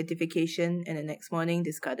identification, and the next morning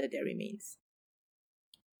discarded their remains.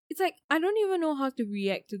 It's like, I don't even know how to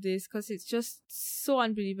react to this because it's just so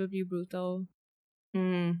unbelievably brutal.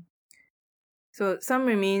 So some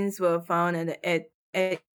remains were found at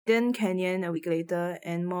the Eden Canyon a week later,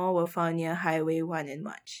 and more were found near Highway 1 in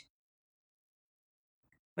March.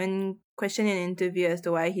 When questioned in an interview as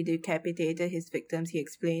to why he decapitated his victims, he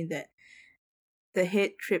explained that the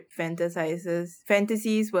head trip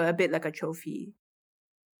fantasies were a bit like a trophy.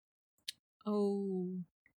 Oh.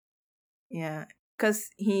 Yeah, because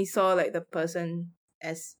he saw like the person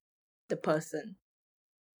as the person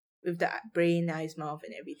with the brain, eyes, mouth,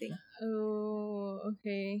 and everything. Oh,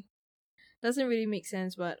 okay. Doesn't really make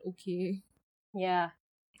sense, but okay. Yeah.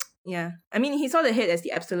 Yeah, I mean, he saw the head as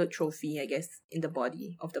the absolute trophy, I guess, in the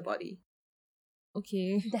body.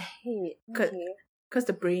 Okay. The head. Okay. Because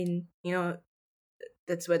the brain,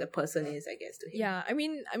 that's where the person is, I guess, to him. Yeah, I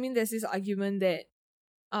mean, there's this argument that,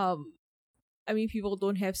 people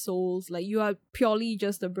don't have souls. Like, you are purely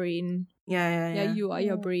just a brain. Yeah. You are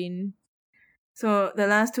your brain. So the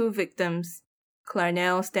last two victims,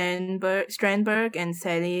 Clarnell Strandberg and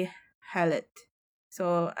Sally Hallett.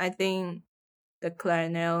 So I think the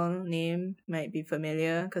Clarnell name might be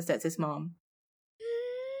familiar because that's his mom.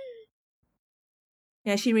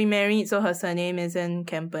 Yeah, she remarried, so her surname isn't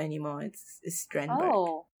Kemper anymore. It's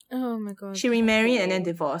Strandberg. Oh my god. She remarried and then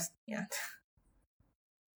divorced. Yeah.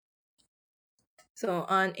 So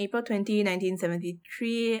on April 20,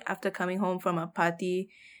 1973, after coming home from a party,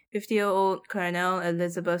 50-year-old Clarnell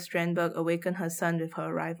Elizabeth Strandberg awakened her son with her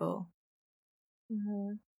arrival.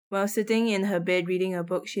 Mm-hmm. While sitting in her bed reading a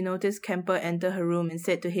book, she noticed Kemper enter her room and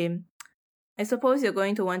said to him, "I suppose you're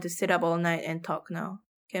going to want to sit up all night and talk now."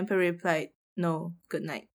 Kemper replied, "No, good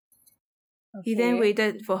night." Okay. He then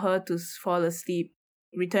waited for her to fall asleep,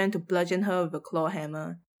 returned to bludgeon her with a claw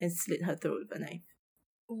hammer, and slit her throat with a knife.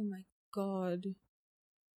 Oh my god.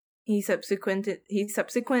 He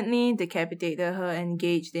subsequently decapitated her and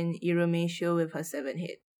engaged in irrumatio with her severed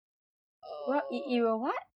head. What?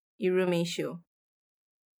 What? Irrumatio.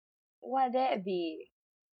 What that be?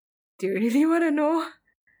 Do you really want to know?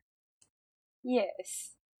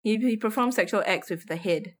 Yes. He performed sexual acts with the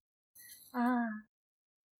head.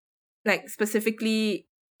 Like specifically,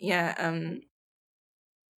 yeah,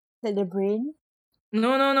 Like the brain?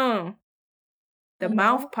 No. The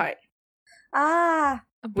mouth part.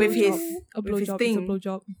 With his thing. It's a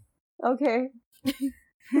blowjob. Okay.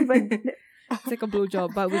 But It's like a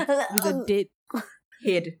blowjob, but with a dead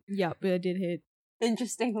head. Yeah, with a dead head.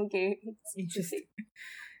 interesting, okay. Interesting.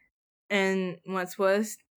 And what's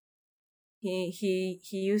worse, he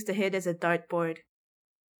used the head as a dartboard.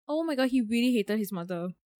 Oh my god, he really hated his mother.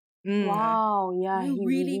 Wow, yeah, You he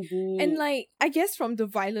really- really did. And like, I guess from the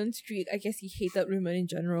violent street, I guess he hated women in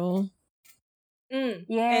general.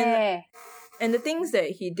 yeah. And the things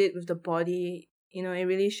that he did with the body, you know, it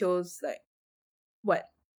really shows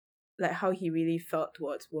how he really felt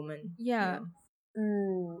towards women. you Yeah.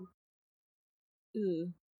 know.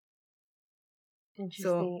 Ugh.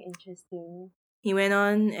 Interesting. He went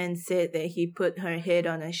on and said that he put her head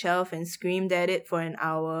on a shelf and screamed at it for an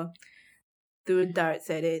hour, threw darts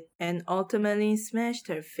at it, and ultimately smashed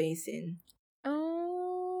her face in.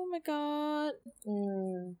 Oh my god.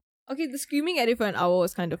 Mm. Okay, the screaming at it for an hour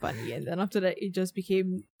was kind of funny, and then after that, it just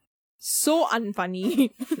became so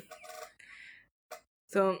unfunny.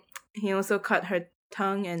 So he also cut her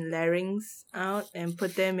tongue and larynx out and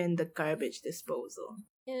put them in the garbage disposal.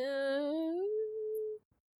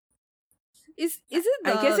 Is it?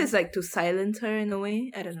 I guess it's like to silence her in a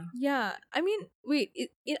way. I don't know. Yeah, I mean, wait.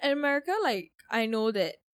 In America, like I know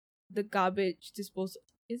that the garbage disposal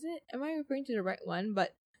is it? Am I referring to the right one?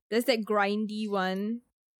 But there's that grindy one.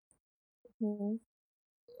 Mhm.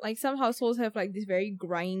 Like some households have like this very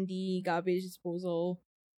grindy garbage disposal.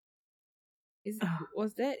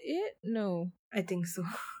 Was that it? No. I think so.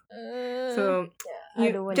 Uh, So I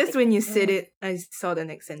you, don't want just to- when you said it, I saw the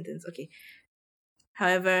next sentence. Okay.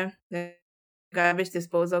 However, the garbage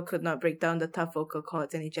disposal could not break down the tough vocal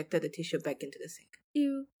cords and ejected the tissue back into the sink.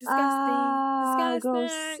 ew, disgusting,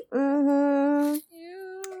 gross. disgusting. Mm-hmm.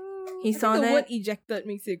 Ew. He I saw think the that- word ejected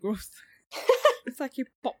makes it gross. It's like it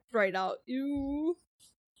popped right out. Ew.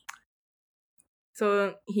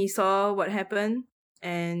 So he saw what happened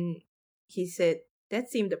and he said that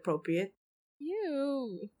seemed appropriate.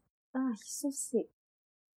 Ew. Ah, he's so sick.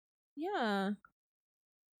 Yeah.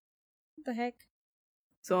 What the heck?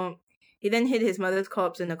 So he then hid his mother's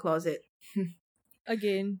corpse in a closet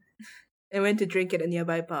Again. and went to drink at a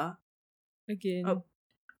nearby bar. Again. Oh.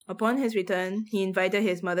 Upon his return, he invited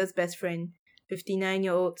his mother's best friend,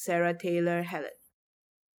 59-year-old Sarah Taylor Hallett.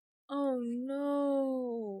 Oh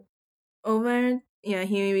no.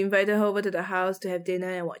 He invited her over to the house to have dinner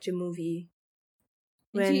and watch a movie.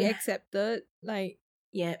 And she accepted? Like,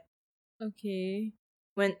 Yeah. okay.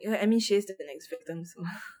 She is the next victim, so.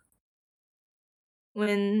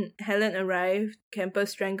 When Helen arrived, Kemper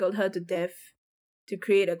strangled her to death to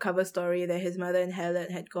create a cover story that his mother and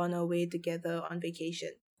Helen had gone away together on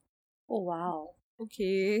vacation. Oh, wow.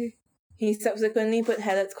 Okay. He subsequently put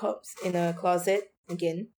Helen's corpse in a closet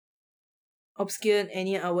again, obscured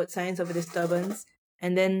any outward signs of a disturbance,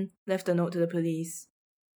 and then left a note to the police.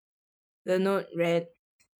 The note read,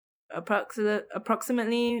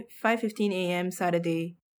 approximately 5:15 a.m.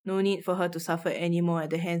 Saturday. No need for her to suffer any more at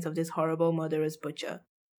the hands of this horrible murderous butcher.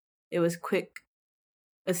 It was quick,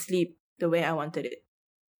 asleep the way I wanted it.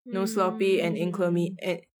 No sloppy and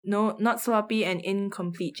not sloppy and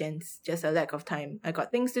incomplete, gents. Just a lack of time. I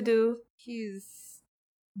got things to do.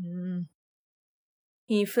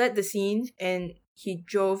 He fled the scene and he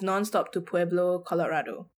drove nonstop to Pueblo,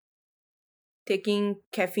 Colorado, taking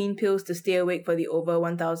caffeine pills to stay awake for the over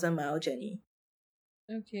 1,000-mile journey.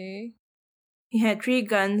 Okay. He had 3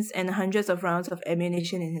 guns and hundreds of rounds of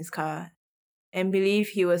ammunition in his car, and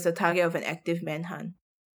believed he was the target of an active manhunt.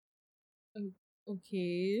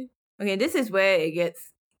 Okay. Okay, this is where it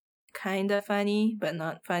gets kinda funny, but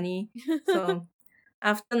not funny. So,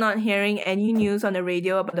 after not hearing any news on the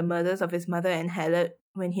radio about the murders of his mother and Helen,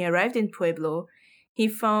 when he arrived in Pueblo, he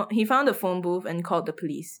found a phone booth and called the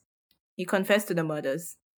police. He confessed to the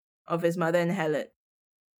murders of his mother and Helen,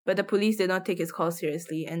 but the police did not take his call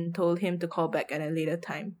seriously and told him to call back at a later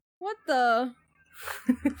time. What the?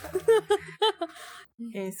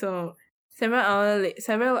 And so,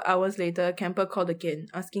 several hours later, Kemper called again,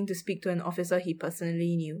 asking to speak to an officer he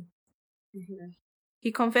personally knew. Mm-hmm.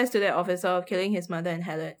 He confessed to that officer of killing his mother and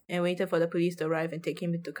Helen and waited for the police to arrive and take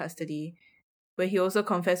him into custody, where he also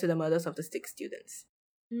confessed to the murders of the 6 students.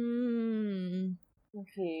 Okay.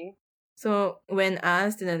 So, when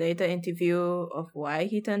asked in a later interview of why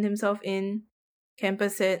he turned himself in, Kemper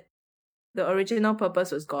said the original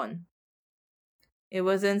purpose was gone. It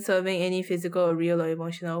wasn't serving any physical or real or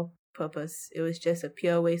emotional purpose. It was just a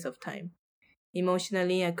pure waste of time.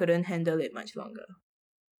 Emotionally, I couldn't handle it much longer.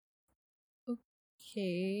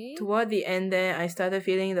 Okay. Toward the end there, I started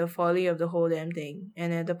feeling the folly of the whole damn thing,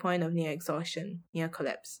 and at the point of near exhaustion, near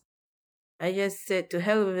collapse. I just said to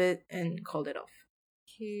hell with it and called it off.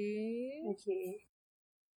 Okay.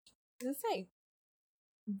 That's like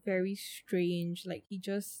very strange. Like he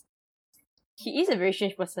He is a very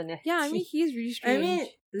strange person. Yeah, I mean he is really strange. I mean,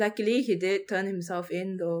 luckily he did turn himself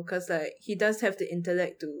in though, because like he does have the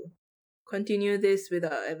intellect to continue this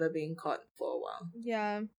without ever being caught for a while.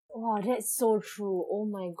 yeah. Wow, that's so true. Oh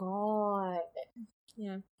my god.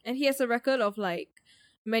 Yeah. And he has a record of like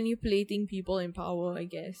manipulating people in power, I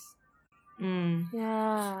guess. Mm.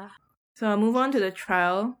 Yeah. So I'll move on to the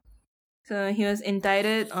trial. So he was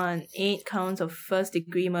indicted on 8 counts of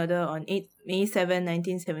first-degree murder on May 7,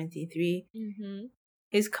 1973. Mm-hmm.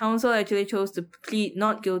 His counsel actually chose to plead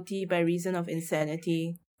not guilty by reason of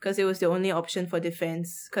insanity because it was the only option for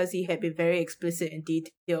defense because he had been very explicit in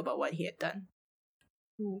detail about what he had done.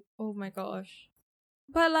 Oh my gosh.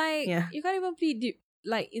 But like, Yeah. you can't even plead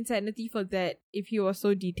like insanity for that if he was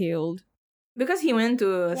so detailed. Because he went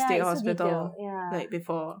to a state it's so hospital detailed. Yeah. like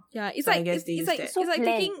before. Yeah, it's So I like guess it's, they it's used like that. it's So like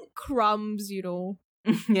plain. taking crumbs, you know,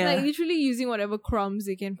 Yeah. like literally using whatever crumbs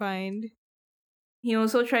they can find. He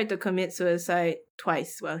also tried to commit suicide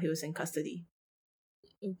twice while he was in custody.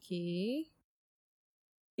 Okay.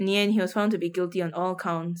 In the end, he was found to be guilty on all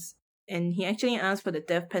counts, and he actually asked for the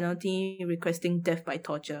death penalty, requesting death by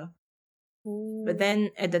torture. But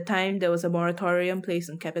then, at the time, there was a moratorium placed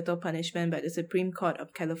on capital punishment by the Supreme Court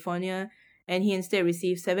of California, and he instead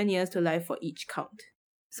received 7 years to life for each count.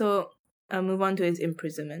 So, I'll move on to his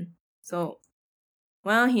imprisonment. So,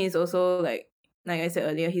 while he is also, like I said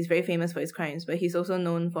earlier, he's very famous for his crimes, but he's also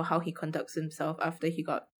known for how he conducts himself after he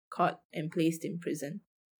got caught and placed in prison.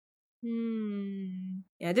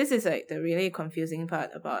 Yeah, this is like the really confusing part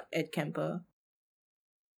about Ed Kemper.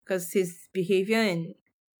 Because his behavior in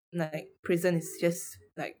like prison is just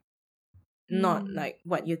like not like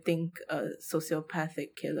what you think a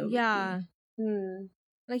sociopathic killer would Yeah. Hmm.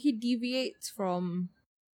 Like he deviates from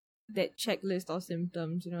that checklist of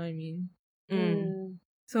symptoms, you know what I mean? be.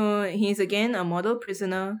 So he's again a model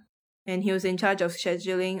prisoner, and he was in charge of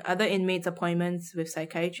scheduling other inmates' appointments with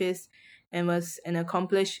psychiatrists and was an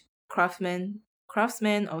accomplished craftsman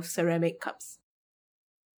of ceramic cups.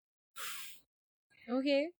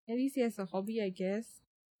 Okay. At least he has a hobby, I guess.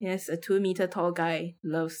 Yes, a 2-meter tall guy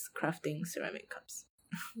loves crafting ceramic cups.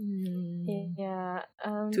 Yeah.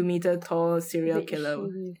 2-meter tall serial bit killer.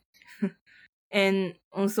 shady. And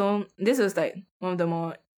also, this was like one of the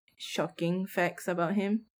more shocking facts about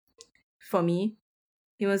him. For me,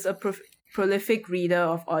 he was a prolific reader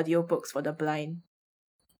of audiobooks for the blind.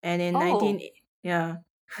 And in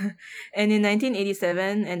and in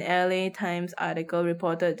 1987, an LA Times article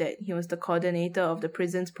reported that he was the coordinator of the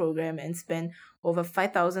prison's program and spent over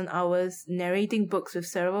 5,000 hours narrating books with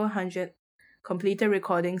several hundred completed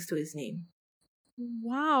recordings to his name.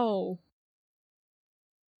 Wow.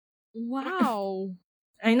 Wow.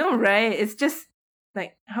 I know, right? It's just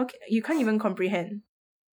like you can't even comprehend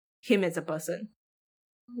him as a person.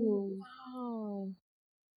 Wow.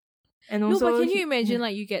 And No, also, but can you imagine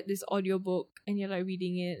like you get this audiobook and you're like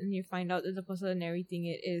reading it and you find out that the person narrating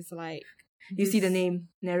it is like you see the name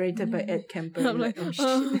narrated by Ed Kemper. I'm like, oh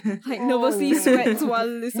shit. like Oh, nervously no. sweats while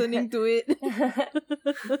listening to it.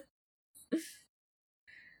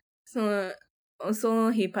 So also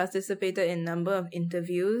he participated in a number of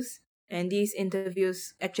interviews, and these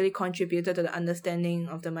interviews actually contributed to the understanding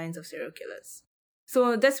of the minds of serial killers.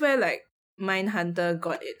 So that's where like Mindhunter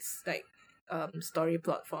got its like story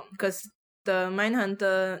plot from, because the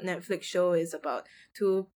Mindhunter Netflix show is about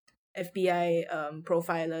 2 FBI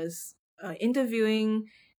profilers interviewing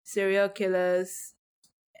serial killers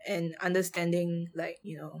and understanding like,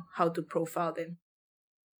 you know, how to profile them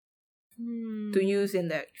to use in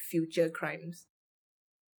their future crimes.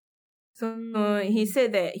 So he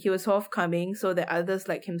said that he was forthcoming so that others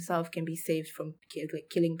like himself can be saved from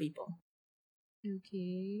killing people.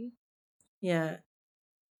 Okay. Yeah.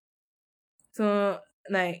 So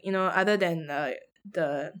like, you know, other than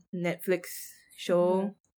the Netflix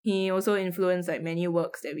show, he also influenced like many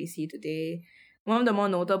works that we see today. One of the more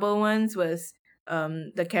notable ones was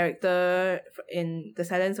the character in The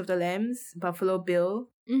Silence of the Lambs, Buffalo Bill.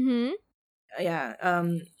 Yeah,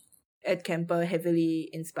 Ed Kemper heavily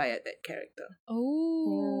inspired that character.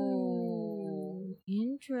 Oh,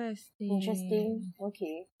 interesting.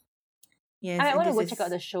 Okay. Yes, I and want to this go is- check out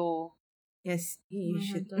the show. Yes, you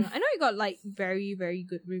should. I know it got like very, very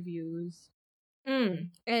good reviews.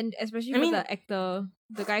 And especially I for mean, the actor,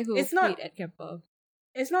 the guy who it's played not- Ed Kemper.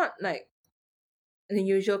 It's not like the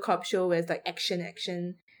usual cop show where it's like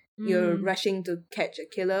action. You're rushing to catch a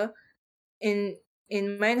killer. In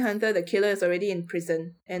Mindhunter, the killer is already in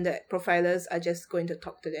prison, and the profilers are just going to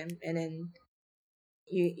talk to them, and then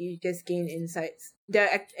you just gain insights.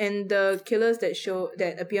 And the killers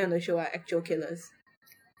that appear on the show are actual killers.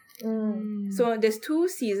 So there's 2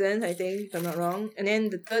 seasons, I think, if I'm not wrong, and then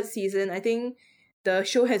the 3rd season, I think the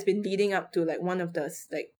show has been leading up to like one of the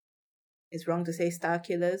like, it's wrong to say star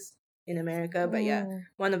killers, in America. But yeah, Mm.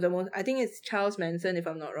 one of the most, I think it's Charles Manson, if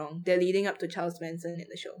I'm not wrong. They're leading up to Charles Manson in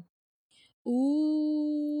the show.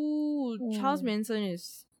 Ooh, Charles Mm. Manson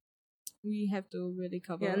is. We have to really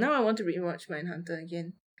cover. Yeah, now I want to rewatch Mindhunter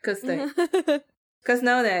again. Because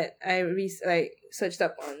now that I searched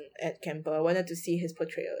up on Ed Kemper, I wanted to see his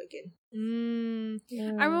portrayal again.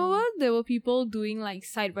 I remember there were people doing like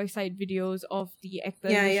side by side videos of the actor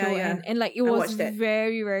in the show, yeah. and like it I was watched that.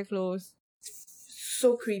 very, very close.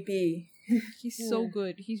 So creepy. He's so Yeah.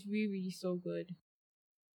 good. He's really, really so good.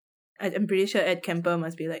 I'm pretty sure Ed Kemper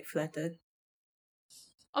must be like flattered.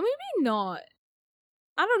 Or maybe not.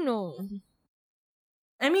 I don't know.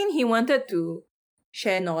 I mean, he wanted to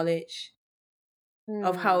share knowledge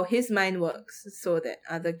of Mm. how his mind works so that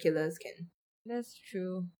other killers can. That's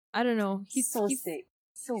true. I don't know. He's so he's, sick.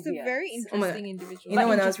 So he's a weird. very Oh my interesting God. individual. You know, But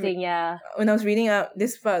when I was interesting, yeah. When I was reading up,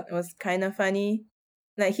 this part was kind of funny.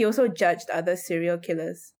 Like, he also judged other serial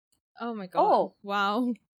killers. Oh my god. Oh.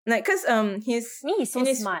 Wow. Like, cause He's so in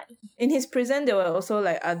his- smart. in his prison there were also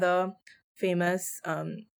like other famous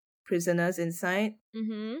prisoners inside.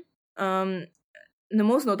 Mm-hmm. The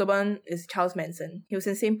most notable one is Charles Manson. He was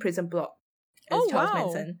in the same prison block as Oh, Charles wow.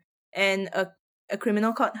 Manson. And a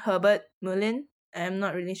criminal called Herbert Mullin. I'm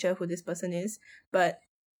not really sure who this person is, but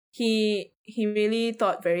he really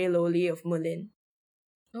thought very lowly of Mullin.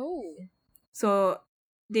 Oh. So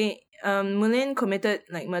Mullin committed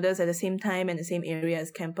like murders at the same time and the same area as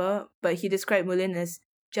Kemper, but he described Mullin as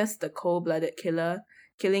just a cold-blooded killer,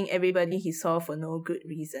 killing everybody he saw for no good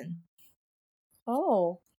reason.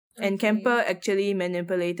 Oh. And Okay. Kemper actually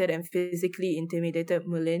manipulated and physically intimidated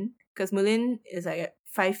Mullin, because Mullin is like at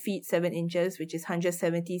 5 feet 7 inches, which is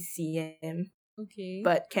 170 cm, Okay.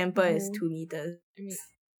 but Kemper is Mhm. 2 meters. I mean,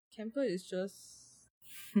 Kemper is just.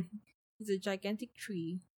 He's a gigantic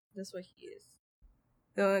tree. That's what he is.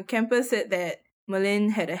 So Kemper said that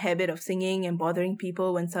Mullin had a habit of singing and bothering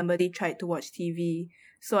people when somebody tried to watch TV,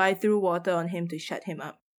 so I threw water on him to shut him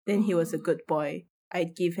up. Then he was a good boy.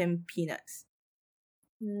 I'd give him peanuts.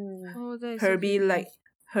 Mm. Oh, that is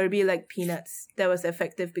Herbie liked peanuts. That was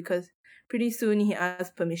effective because pretty soon he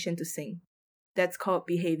asked permission to sing. That's called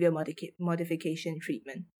behavior modification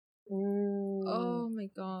treatment. Mm. Oh my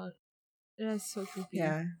god. That's so creepy.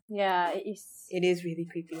 Yeah, Yeah, it is. it is really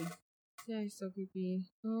creepy. That is so creepy.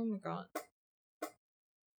 Oh my god.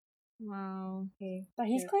 Wow. Okay. But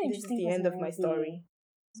he's Yeah, quite this is interesting. the end of my personality. story.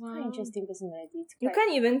 He's quite Wow. interesting personality. It's You quite-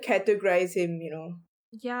 can't even categorize him,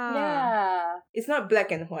 Yeah. Yeah. It's not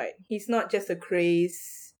black and white. He's not just a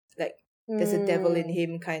craze, like, there's a devil in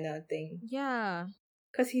him kind of thing. Yeah.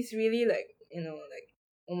 Because he's really, like, like,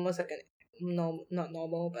 almost like not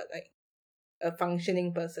normal, but, like, a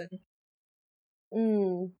functioning person.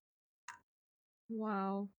 Mm.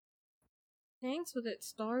 Wow. Thanks for that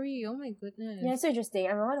story. Oh my goodness. Yeah, it's so interesting.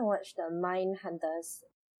 I want to watch the Mindhunters.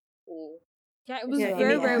 Yeah, it was Yeah,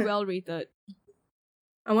 very, Amy- very well rated.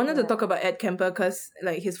 I wanted to Yeah. talk about Ed Kemper because,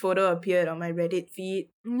 like, his photo appeared on my Reddit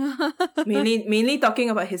feed. mainly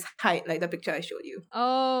talking about his height, like the picture I showed you.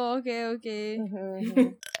 Oh, okay, okay.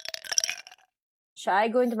 Mhm. Shall I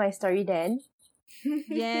go into my story then?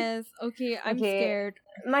 Yes. Okay, I'm Okay. scared.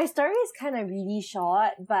 My story is kind of really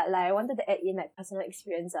short, but like I wanted to add in like personal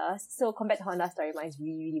experiences. So compared to Honda's story, mine is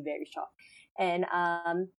really, really very short. And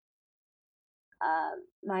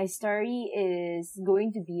my story is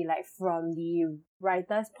going to be like from the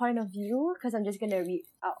writer's point of view, because I'm just gonna read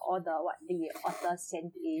out all what the author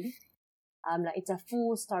sent in. Like it's a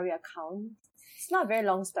full story account. It's not a very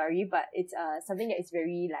long story, but it's something that is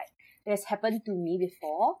very like that's happened to me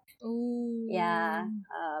before. Oh. Yeah.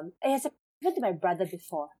 It has happened to my brother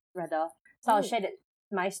before, rather. So I'll Oh. share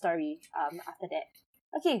my story after that.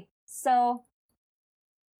 Okay, so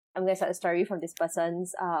I'm gonna start the story from this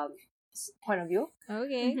person's point of view.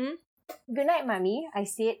 Okay. Mm-hmm. Good night, mommy, I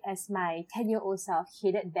said as my 10-year-old self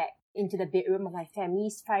headed back into the bedroom of my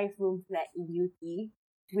family's 5-room flat in UT,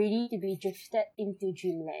 ready to be drifted into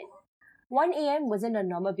dreamland. 1 a.m. wasn't a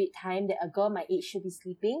normal bedtime that a girl my age should be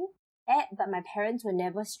sleeping at, but my parents were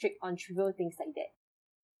never strict on trivial things like that.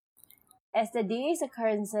 As the day's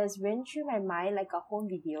occurrences ran through my mind like a home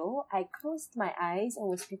video, I closed my eyes and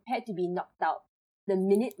was prepared to be knocked out the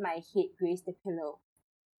minute my head grazed the pillow.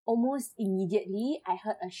 Almost immediately, I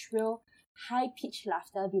heard a shrill, high-pitched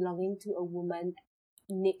laughter belonging to a woman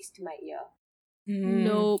next to my ear.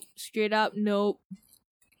 Nope. Straight up, nope.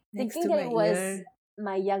 Next Thinking to that my it was ear.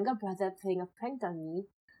 my younger brother playing a prank on me,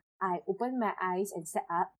 I opened my eyes and sat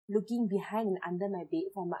up, looking behind and under my bed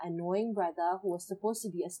for my annoying brother who was supposed to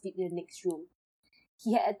be asleep in the next room.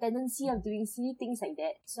 He had a tendency of doing silly things like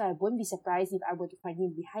that, so I wouldn't be surprised if I were to find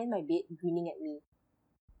him behind my bed grinning at me.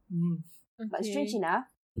 But strange enough,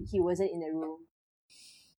 he wasn't in the room.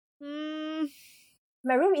 Hmm.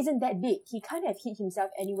 My room isn't that big. He can't have hid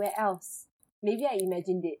himself anywhere else. Maybe I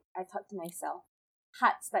imagined it, I thought to myself.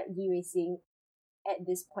 Heart slightly racing at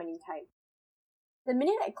this point in time. The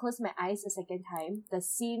minute I closed my eyes a second time, the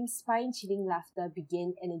same spine-chilling laughter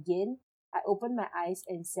began, and again, I opened my eyes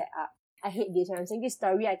and sat up. I hate this. When I'm saying this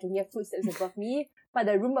story, I can hear footsteps above me, but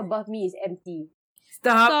the room above me is empty.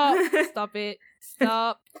 Stop. Stop it.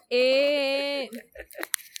 Stop it.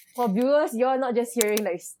 For viewers, you're not just hearing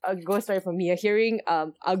like a ghost story from me, you're hearing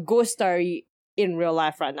a ghost story in real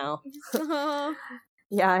life right now.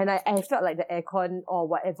 Yeah, and I felt like the aircon or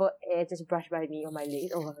whatever air just brushed by me on my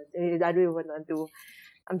leg. Oh, I don't even want to.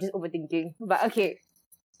 I'm just overthinking. But okay.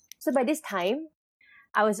 So by this time,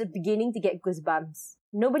 I was beginning to get goosebumps.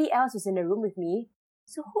 Nobody else was in the room with me,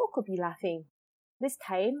 so who could be laughing? This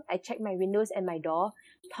time, I checked my windows and my door,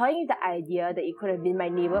 toying with the idea that it could have been my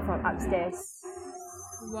neighbor from upstairs.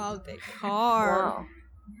 Wow, that car. Wow.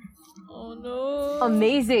 Oh no.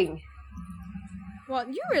 Amazing. Well,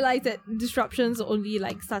 you realize that disruptions only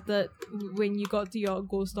like started when you got to your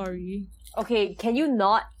ghost story. Okay, can you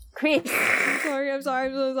not? Chris! I'm sorry, I'm so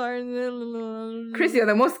sorry. Chris, you're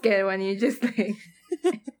the most scared one. You just like...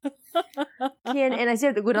 Okay, and I still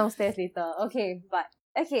have to go downstairs later. Okay, but...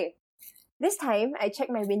 Okay. This time, I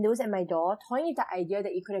checked my windows and my door, toying with the idea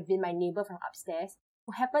that it could have been my neighbor from upstairs,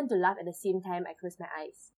 who happened to laugh at the same time I closed my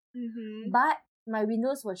eyes. Mm-hmm. But my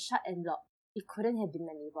windows were shut and locked. It couldn't have been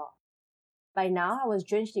my neighbor. By now, I was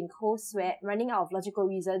drenched in cold sweat, running out of logical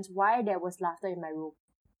reasons why there was laughter in my room.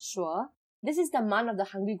 Sure, this is the month of the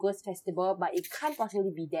Hungry Ghost Festival, but it can't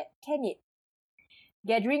possibly be that, can it?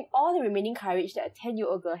 Gathering all the remaining courage that a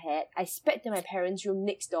 10-year-old girl had, I sped to my parents' room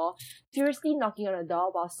next door, furiously knocking on the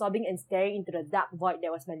door while sobbing and staring into the dark void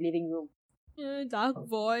that was my living room. Dark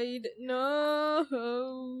void. No.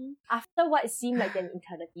 After what seemed like an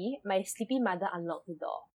eternity, my sleepy mother unlocked the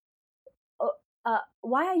door.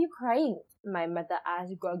 Why are you crying? My mother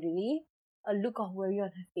asked groggily, a look of worry on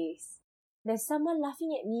her face. There's someone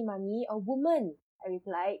laughing at me, Mummy, a woman, I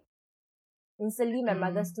replied. Instantly, my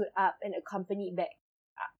mother stood up and accompanied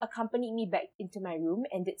me back into my room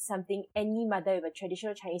and did something any mother with a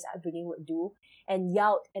traditional Chinese upbringing would do, and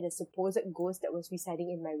yelled at the supposed ghost that was residing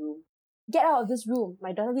in my room. Get out of this room.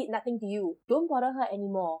 My daughter did nothing to you. Don't bother her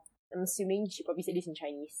anymore. I'm assuming she probably said this in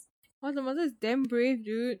Chinese. Oh, the mother is damn brave,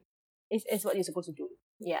 dude. It's what you're supposed to do.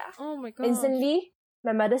 Yeah. Oh my god. Instantly,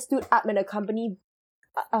 my mother stood up and accompanied...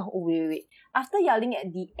 wait. After yelling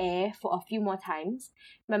at the air for a few more times,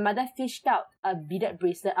 my mother fished out a beaded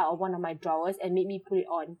bracelet out of one of my drawers and made me put it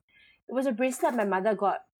on. It was a bracelet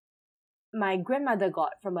my grandmother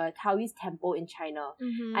got from a Taoist temple in China.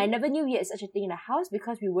 Mm-hmm. I never knew we had such a thing in the house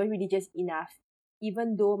because we weren't religious enough,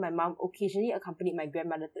 even though my mom occasionally accompanied my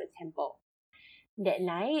grandmother to the temple. That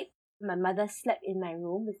night, my mother slept in my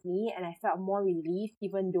room with me and I felt more relieved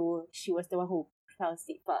even though she was the one who fell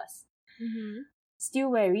asleep first. Mm-hmm. Still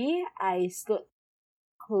wary, I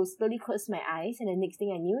slowly closed my eyes, and the next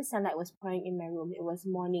thing I knew, sunlight was pouring in my room. It was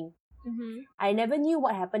morning. Mm-hmm. I never knew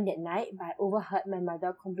what happened that night, but I overheard my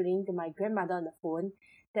mother complaining to my grandmother on the phone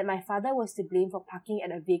that my father was to blame for parking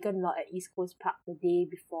at a vacant lot at East Coast Park the day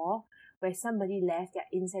before, where somebody left their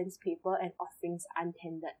incense paper and offerings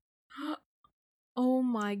untended. Oh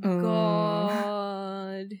my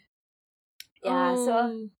god. Yeah,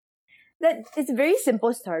 so that it's a very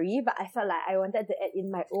simple story, but I felt like I wanted to add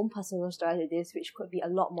in my own personal story to this, which could be a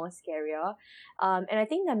lot more scarier. And I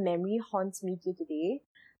think the memory haunts me till today.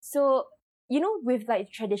 So, you know, with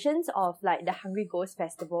like traditions of like the Hungry Ghost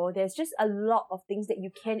Festival, there's just a lot of things that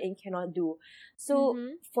you can and cannot do. So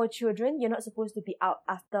for children, you're not supposed to be out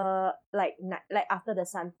after after the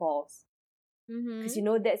sun falls. Because you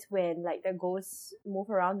know that's when like the ghosts move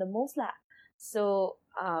around the most lah. So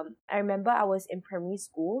I remember I was in primary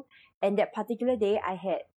school, and that particular day I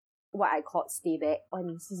had what I called stay back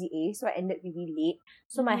on CCA, so I ended really late.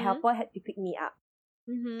 So my helper had to pick me up.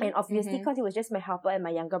 And obviously, because it was just my helper and my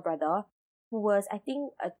younger brother, who was, I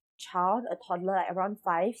think, a toddler, like around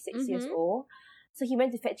 5-6 years old. So he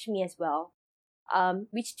went to fetch me as well.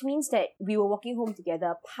 Which means that we were walking home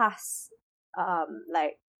together past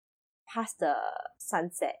the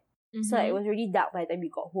sunset. So it was really dark by the time we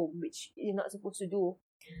got home, which you're not supposed to do.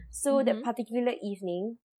 So that particular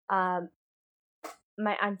evening,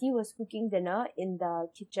 my auntie was cooking dinner in the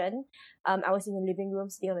kitchen. I was in the living room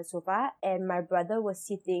sitting on the sofa, and my brother was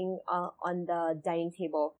sitting on the dining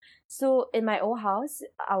table. So in my old house,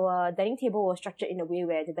 our dining table was structured in a way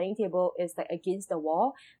where the dining table is like against the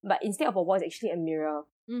wall, but instead of a wall, it's actually a mirror.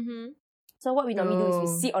 So what we normally do is we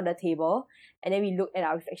sit on the table and then we look at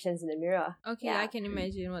our reflections in the mirror. Okay, yeah. I can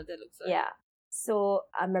imagine what that looks like. Yeah. So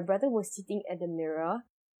my brother was sitting at the mirror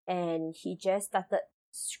and he just started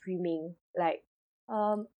screaming like,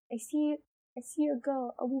 I see a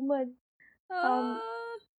girl, a woman.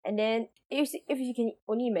 And then if you can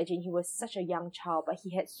only imagine, he was such a young child, but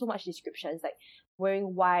he had so much descriptions like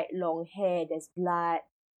wearing white, long hair, there's blood.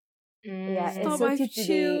 Yeah, and Stop, so I have till today,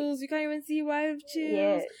 chills. You can't even see why I have chills.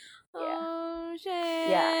 yeah. Oh,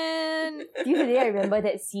 Shan. Till today I remember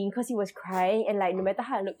that scene because he was crying and like no matter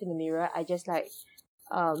how I looked in the mirror, I just like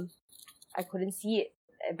I couldn't see it,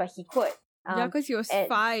 but he could. Yeah, because he was and-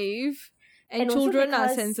 5. And and also children are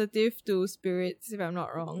because- sensitive to spirits, if I'm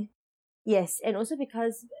not wrong. Yes, and also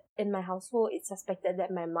because in my household it's suspected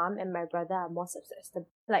that my mom and my brother are more susceptible.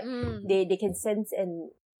 Like they can sense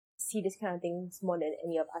and see this kind of things more than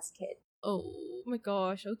any of us can. Oh my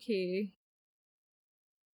gosh, okay.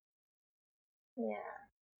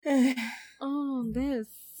 Yeah. Oh, that is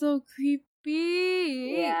so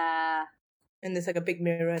creepy. Yeah. And there's like a big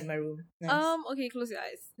mirror in my room. Nice. Okay, close your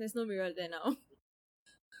eyes. There's no mirror there now.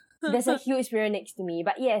 There's a huge mirror next to me.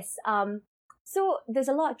 But yes, so there's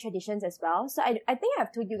a lot of traditions as well. So I think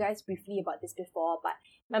I've told you guys briefly about this before, but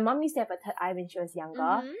my mom used to have a third eye when she was younger.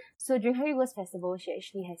 Mhm. So during Hari Rose Festival, she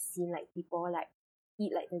actually has seen like people like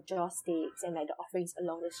eat like the jaw steaks and like the offerings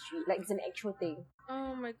along the street. Like it's an actual thing.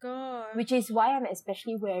 Oh my god. Which is why I'm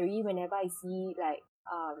especially wary whenever I see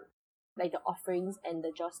like the offerings and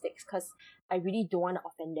the jaw sticks, because I really don't want to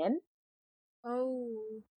offend them.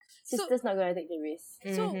 Oh. Sister's not gonna take the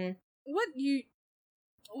risk. So Mhm.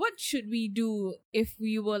 what should we do if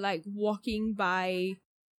we were like walking by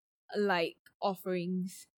like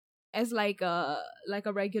offerings as like a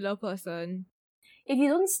regular person? If you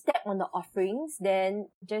don't step on the offerings, then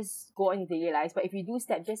just go on your daily lives. But if you do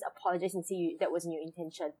step, just apologize and say that wasn't your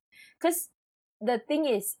intention. Because the thing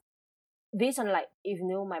is, based on like, if you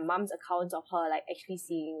know my mom's accounts of her like actually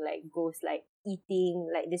seeing like ghosts like eating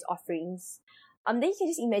like these offerings, then you can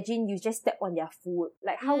just imagine you just step on their food.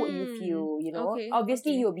 Like how would you feel, you know? Okay,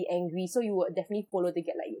 Obviously okay. you'll be angry, so you would definitely follow to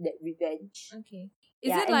get like that revenge. Okay. Is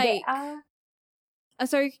Yeah, it and like there are,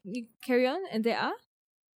 sorry, you carry on, and there are?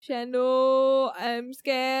 Shano, I'm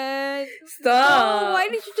scared. Stop! Oh, why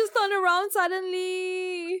did you just turn around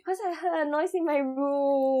suddenly? because I heard a noise in my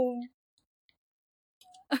room.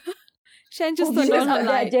 Shan just Oh, turned because on her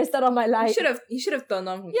I light. just turned on my light. You should have turned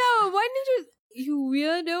on. Yeah, why didn't you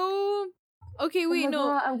weirdo? Okay, wait, Oh my no.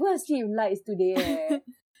 God, I'm gonna sleep with lights today.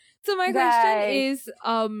 So my Guys.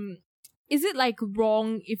 question is it like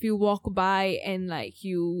wrong if you walk by and like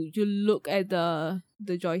you look at the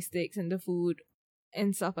joysticks and the food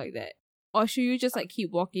and stuff like that? Or should you just like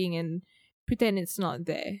keep walking and pretend it's not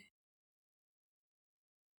there?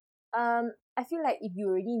 I feel like if you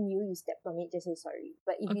already knew you stepped on it, just say sorry.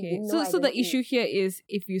 But if you Okay. didn't know, So the issue here is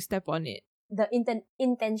if you step on it. the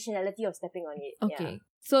intentionality of stepping on it. Okay.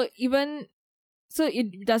 So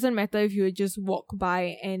it doesn't matter if you just walk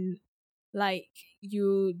by and like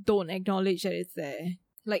you don't acknowledge that it's there.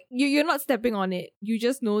 Like you're not stepping on it. You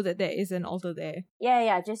just know that there is an altar there.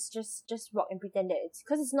 Yeah. Just walk and pretend that it's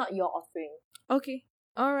because it's not your offering. Okay.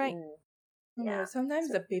 All right. Yeah, sometimes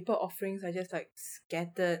the paper offerings are just like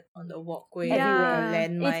scattered on the walkway, Yeah. or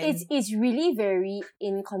landmine. It's really very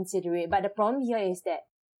inconsiderate. But the problem here is that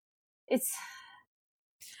it's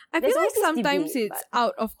I feel There's like always this sometimes debate, it's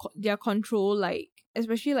out of their control, like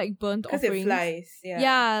especially like burnt Because it offerings. flies. Yeah.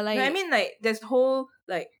 Yeah, like No, I mean like there's whole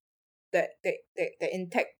like the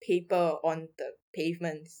intact paper on the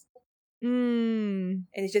pavements, and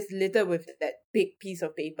it's just littered with that big piece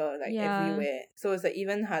of paper like Yeah. everywhere. So it's like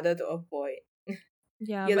even harder to avoid.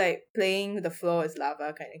 yeah, You're but, like playing the floor is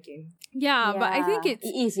lava kind of game. yeah, but I think Yeah,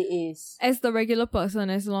 it's it is. as the regular person,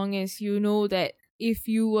 as long as you know that if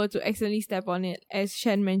you were to accidentally step on it, as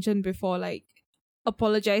Shan mentioned before, like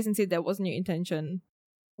apologize and say that wasn't your intention.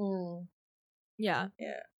 Mm. Yeah.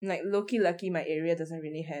 Yeah. Like lucky my area doesn't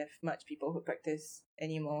really have much people who practice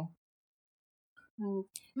anymore. Mm.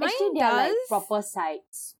 Mine Actually, there are like does. proper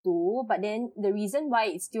sites too, but then the reason why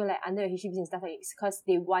it's still like under HDBs and stuff like it's because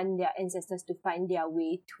they want their ancestors to find their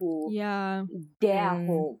way to Yeah. their Mm.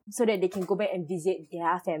 home so that they can go back and visit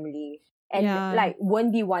their family and Yeah. like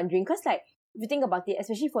won't be wondering because like if you think about it,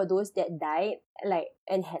 especially for those that died like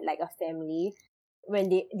and had like a family, when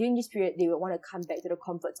they during this period they would want to come back to the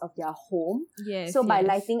comforts of their home. Yes. So by yes.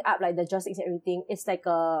 lighting up like the joysticks and everything, it's like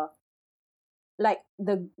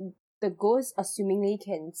the ghost assumingly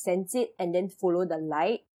can sense it and then follow the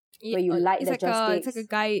light. where you light it's the like it's like joysticks. a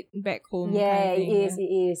guide back home. Yeah, kind of it thing, is. It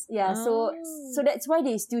is. Yeah. Oh. So that's why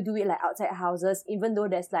they still do it like outside houses, even though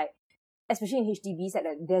there's like, especially in HDBs,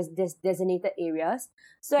 like there's designated areas.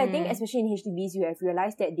 So I think especially in HDBs, you have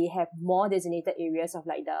realized that they have more designated areas of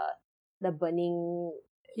like the burning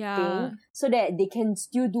Yeah. thing, so that they can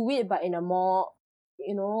still do it, but in a more,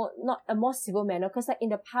 not a more civil manner. Because like in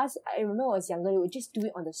the past, I remember when I was younger, they would just do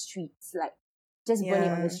it on the streets, like just burn it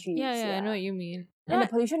on the Yeah. streets. Yeah, I know what you mean. And the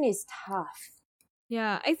pollution is tough.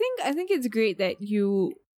 Yeah, I think it's great that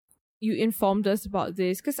you informed us about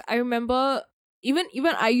this, because I remember even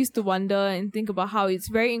I used to wonder and think about how it's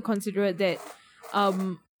very inconsiderate that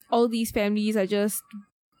all these families are just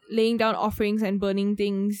laying down offerings and burning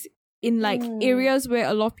things in like areas where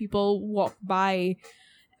a lot of people walk by,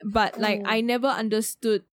 but like I never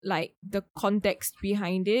understood like the context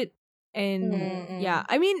behind it. And yeah,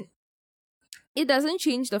 I mean, it doesn't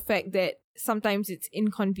change the fact that sometimes it's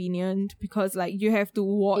inconvenient, because like you have to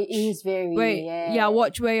watch It is very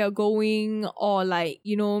watch where you're going, or like,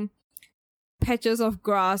 patches of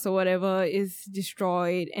grass or whatever is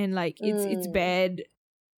destroyed, and like it's bad.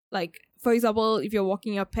 Like, for example, if you're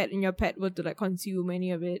walking your pet and your pet were to like consume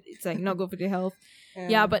any of it, it's like not good for their health.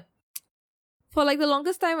 Yeah, but for like the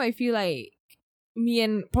longest time, I feel like me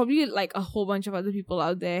and probably like a whole bunch of other people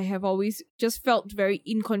out there have always just felt very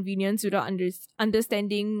inconvenienced without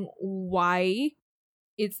understanding why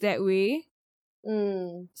it's that way.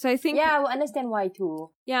 So I think I will understand why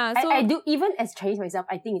too. Yeah, so I do, even as Chinese myself,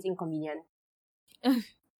 I think it's inconvenient.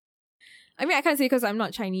 I mean, I can't say because I'm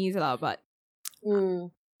not Chinese lah, but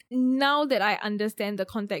now that I understand the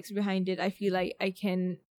context behind it, I feel like I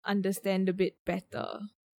can understand a bit better.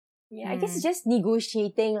 Yeah, I guess it's just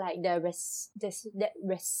negotiating like that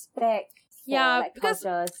respect for like because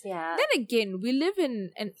cultures. Yeah. Then again, we live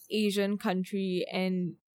in an Asian country,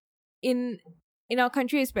 and in our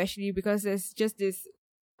country especially, because there's just this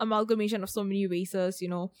amalgamation of so many races,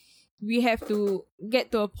 we have to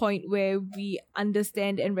get to a point where we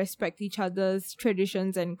understand and respect each other's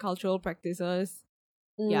traditions and cultural practices.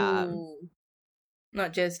 Yeah.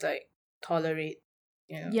 Not just like tolerate.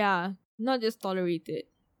 Yeah, not just tolerate it.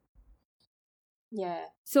 Yeah.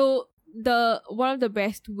 So one of the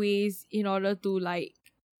best ways in order to like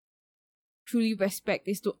truly respect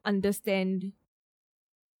is to understand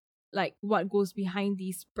like what goes behind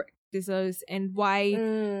these practices, and why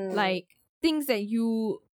like things that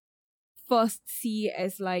you first see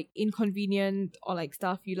as like inconvenient or like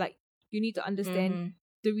stuff, you need to understand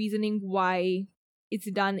the reasoning why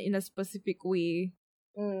it's done in a specific way.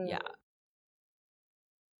 Yeah,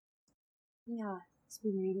 it's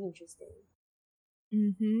been really interesting.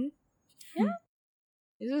 Yeah,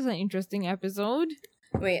 this is an interesting episode.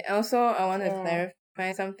 Wait, also I want to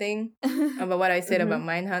clarify something about what I said about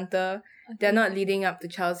Mindhunter. Okay. They're not leading up to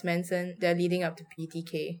Charles Manson, they're leading up to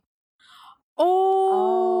BTK.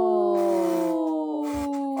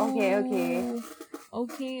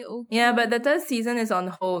 Okay. Yeah, but the third season is on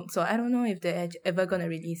hold, so I don't know if they're ever gonna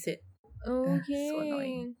release it. Okay. So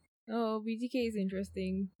annoying. Oh, BTK is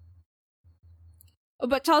interesting. Oh,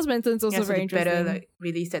 but Charles Manson's also very interesting. Better like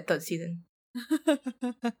release that third season.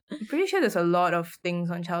 I'm pretty sure there's a lot of things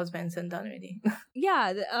on Charles Manson done already.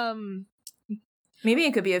 Yeah. Maybe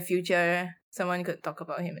it could be a future. Someone could talk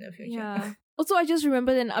about him in the future. Yeah. Also, I just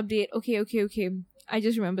remembered an update. Okay. I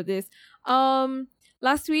just remembered this.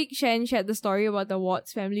 Last week, Shen shared the story about the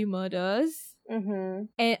Watts family murders. And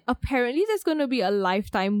apparently there's going to be a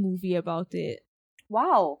Lifetime movie about it.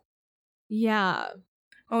 Wow. Yeah.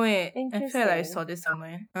 Oh, wait. I feel like I saw this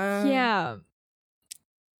somewhere. Yeah.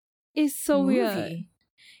 It's so movie. Weird.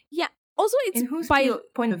 Yeah. Also, it's in whose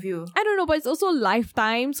point of view? I don't know, but it's also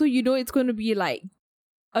Lifetime, so it's going to be like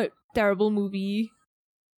a terrible movie.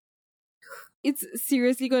 It's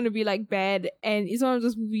seriously going to be like bad, and it's one of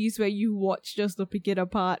those movies where you watch just to pick it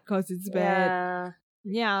apart because it's bad.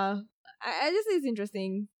 Yeah. I just think it's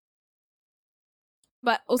interesting.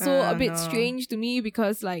 But also a bit strange to me,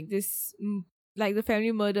 because like this, like the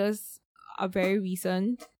family murders are very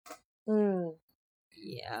recent.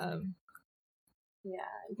 Yeah.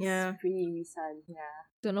 It's pretty recent.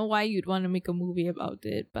 Don't know why you'd want to make a movie about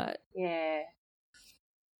it, but yeah,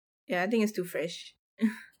 I think it's too fresh.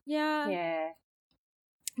 Yeah.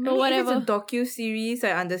 But whatever. If it's a docu-series,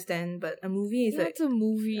 I understand, but a movie is it's a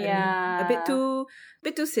movie. A bit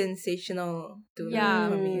too sensational for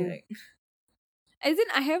me. Like, as in,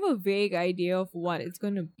 I have a vague idea of what it's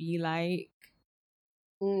gonna be like.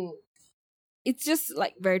 It's just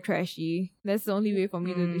like very trashy. That's the only way for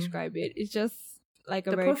me to describe it. It's just like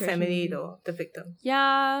a very poor trashy family movie. though, the victim.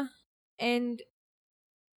 Yeah, and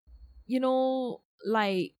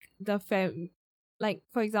like the like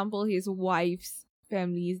for example, his wife's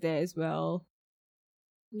family is there as well.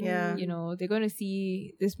 Yeah, they're gonna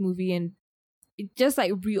see this movie, and it just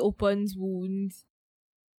like reopens wounds.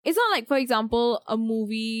 it's not like, for example, a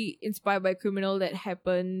movie inspired by Criminal that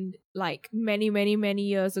happened like many, many, many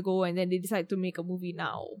years ago, and then they decide to make a movie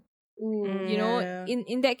now. You know, Yeah.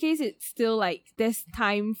 in that case, it's still like there's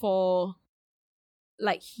time for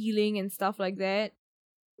like healing and stuff like that.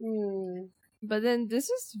 But then this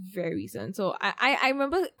is very recent, so I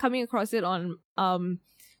remember coming across it on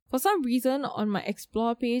for some reason on my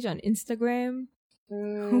explore page on Instagram.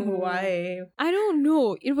 Why? I don't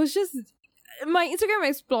know. It was just my Instagram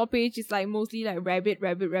explore page is like mostly like rabbit,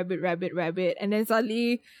 and then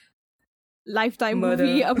suddenly Lifetime Murder.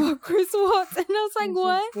 movie about Chris Watts, and I was like,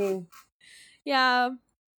 what? Interesting. Yeah.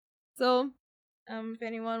 So, if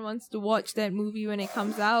anyone wants to watch that movie when it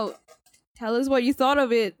comes out, tell us what you thought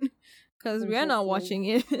of it, because we're not watching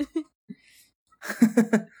it.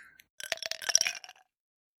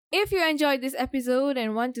 If you enjoyed this episode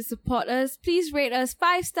and want to support us, please rate us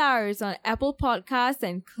 5 stars on Apple Podcasts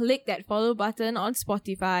and click that follow button on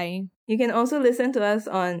Spotify. You can also listen to us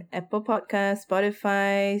on Apple Podcasts,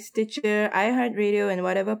 Spotify, Stitcher, iHeartRadio, and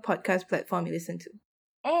whatever podcast platform you listen to.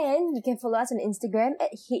 And you can follow us on Instagram at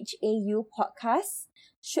HAU Podcasts.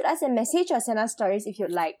 Shoot us a message or send us stories if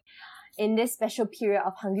you'd like. In this special period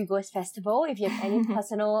of Hungry Ghost Festival, if you have any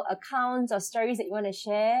personal accounts or stories that you want to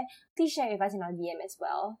share, please share with us in our DM as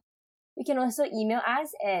well. You can also email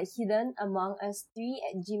us at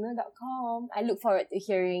hiddenamongus3@gmail.com. I look forward to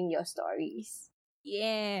hearing your stories.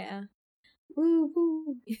 Yeah. Woo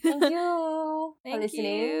woo. Thank you for Thank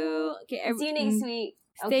listening. you. Okay, See you next week.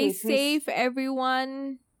 stay Okay, Chris. safe,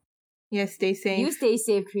 everyone. Yes, stay safe. You stay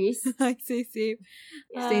safe, Chris. Stay safe.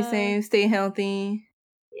 Stay safe, stay healthy.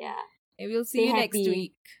 Yeah. And we'll see Stay you next happy.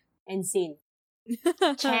 week. And sane.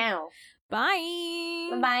 Ciao. Bye.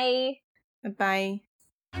 Bye-bye. Bye-bye.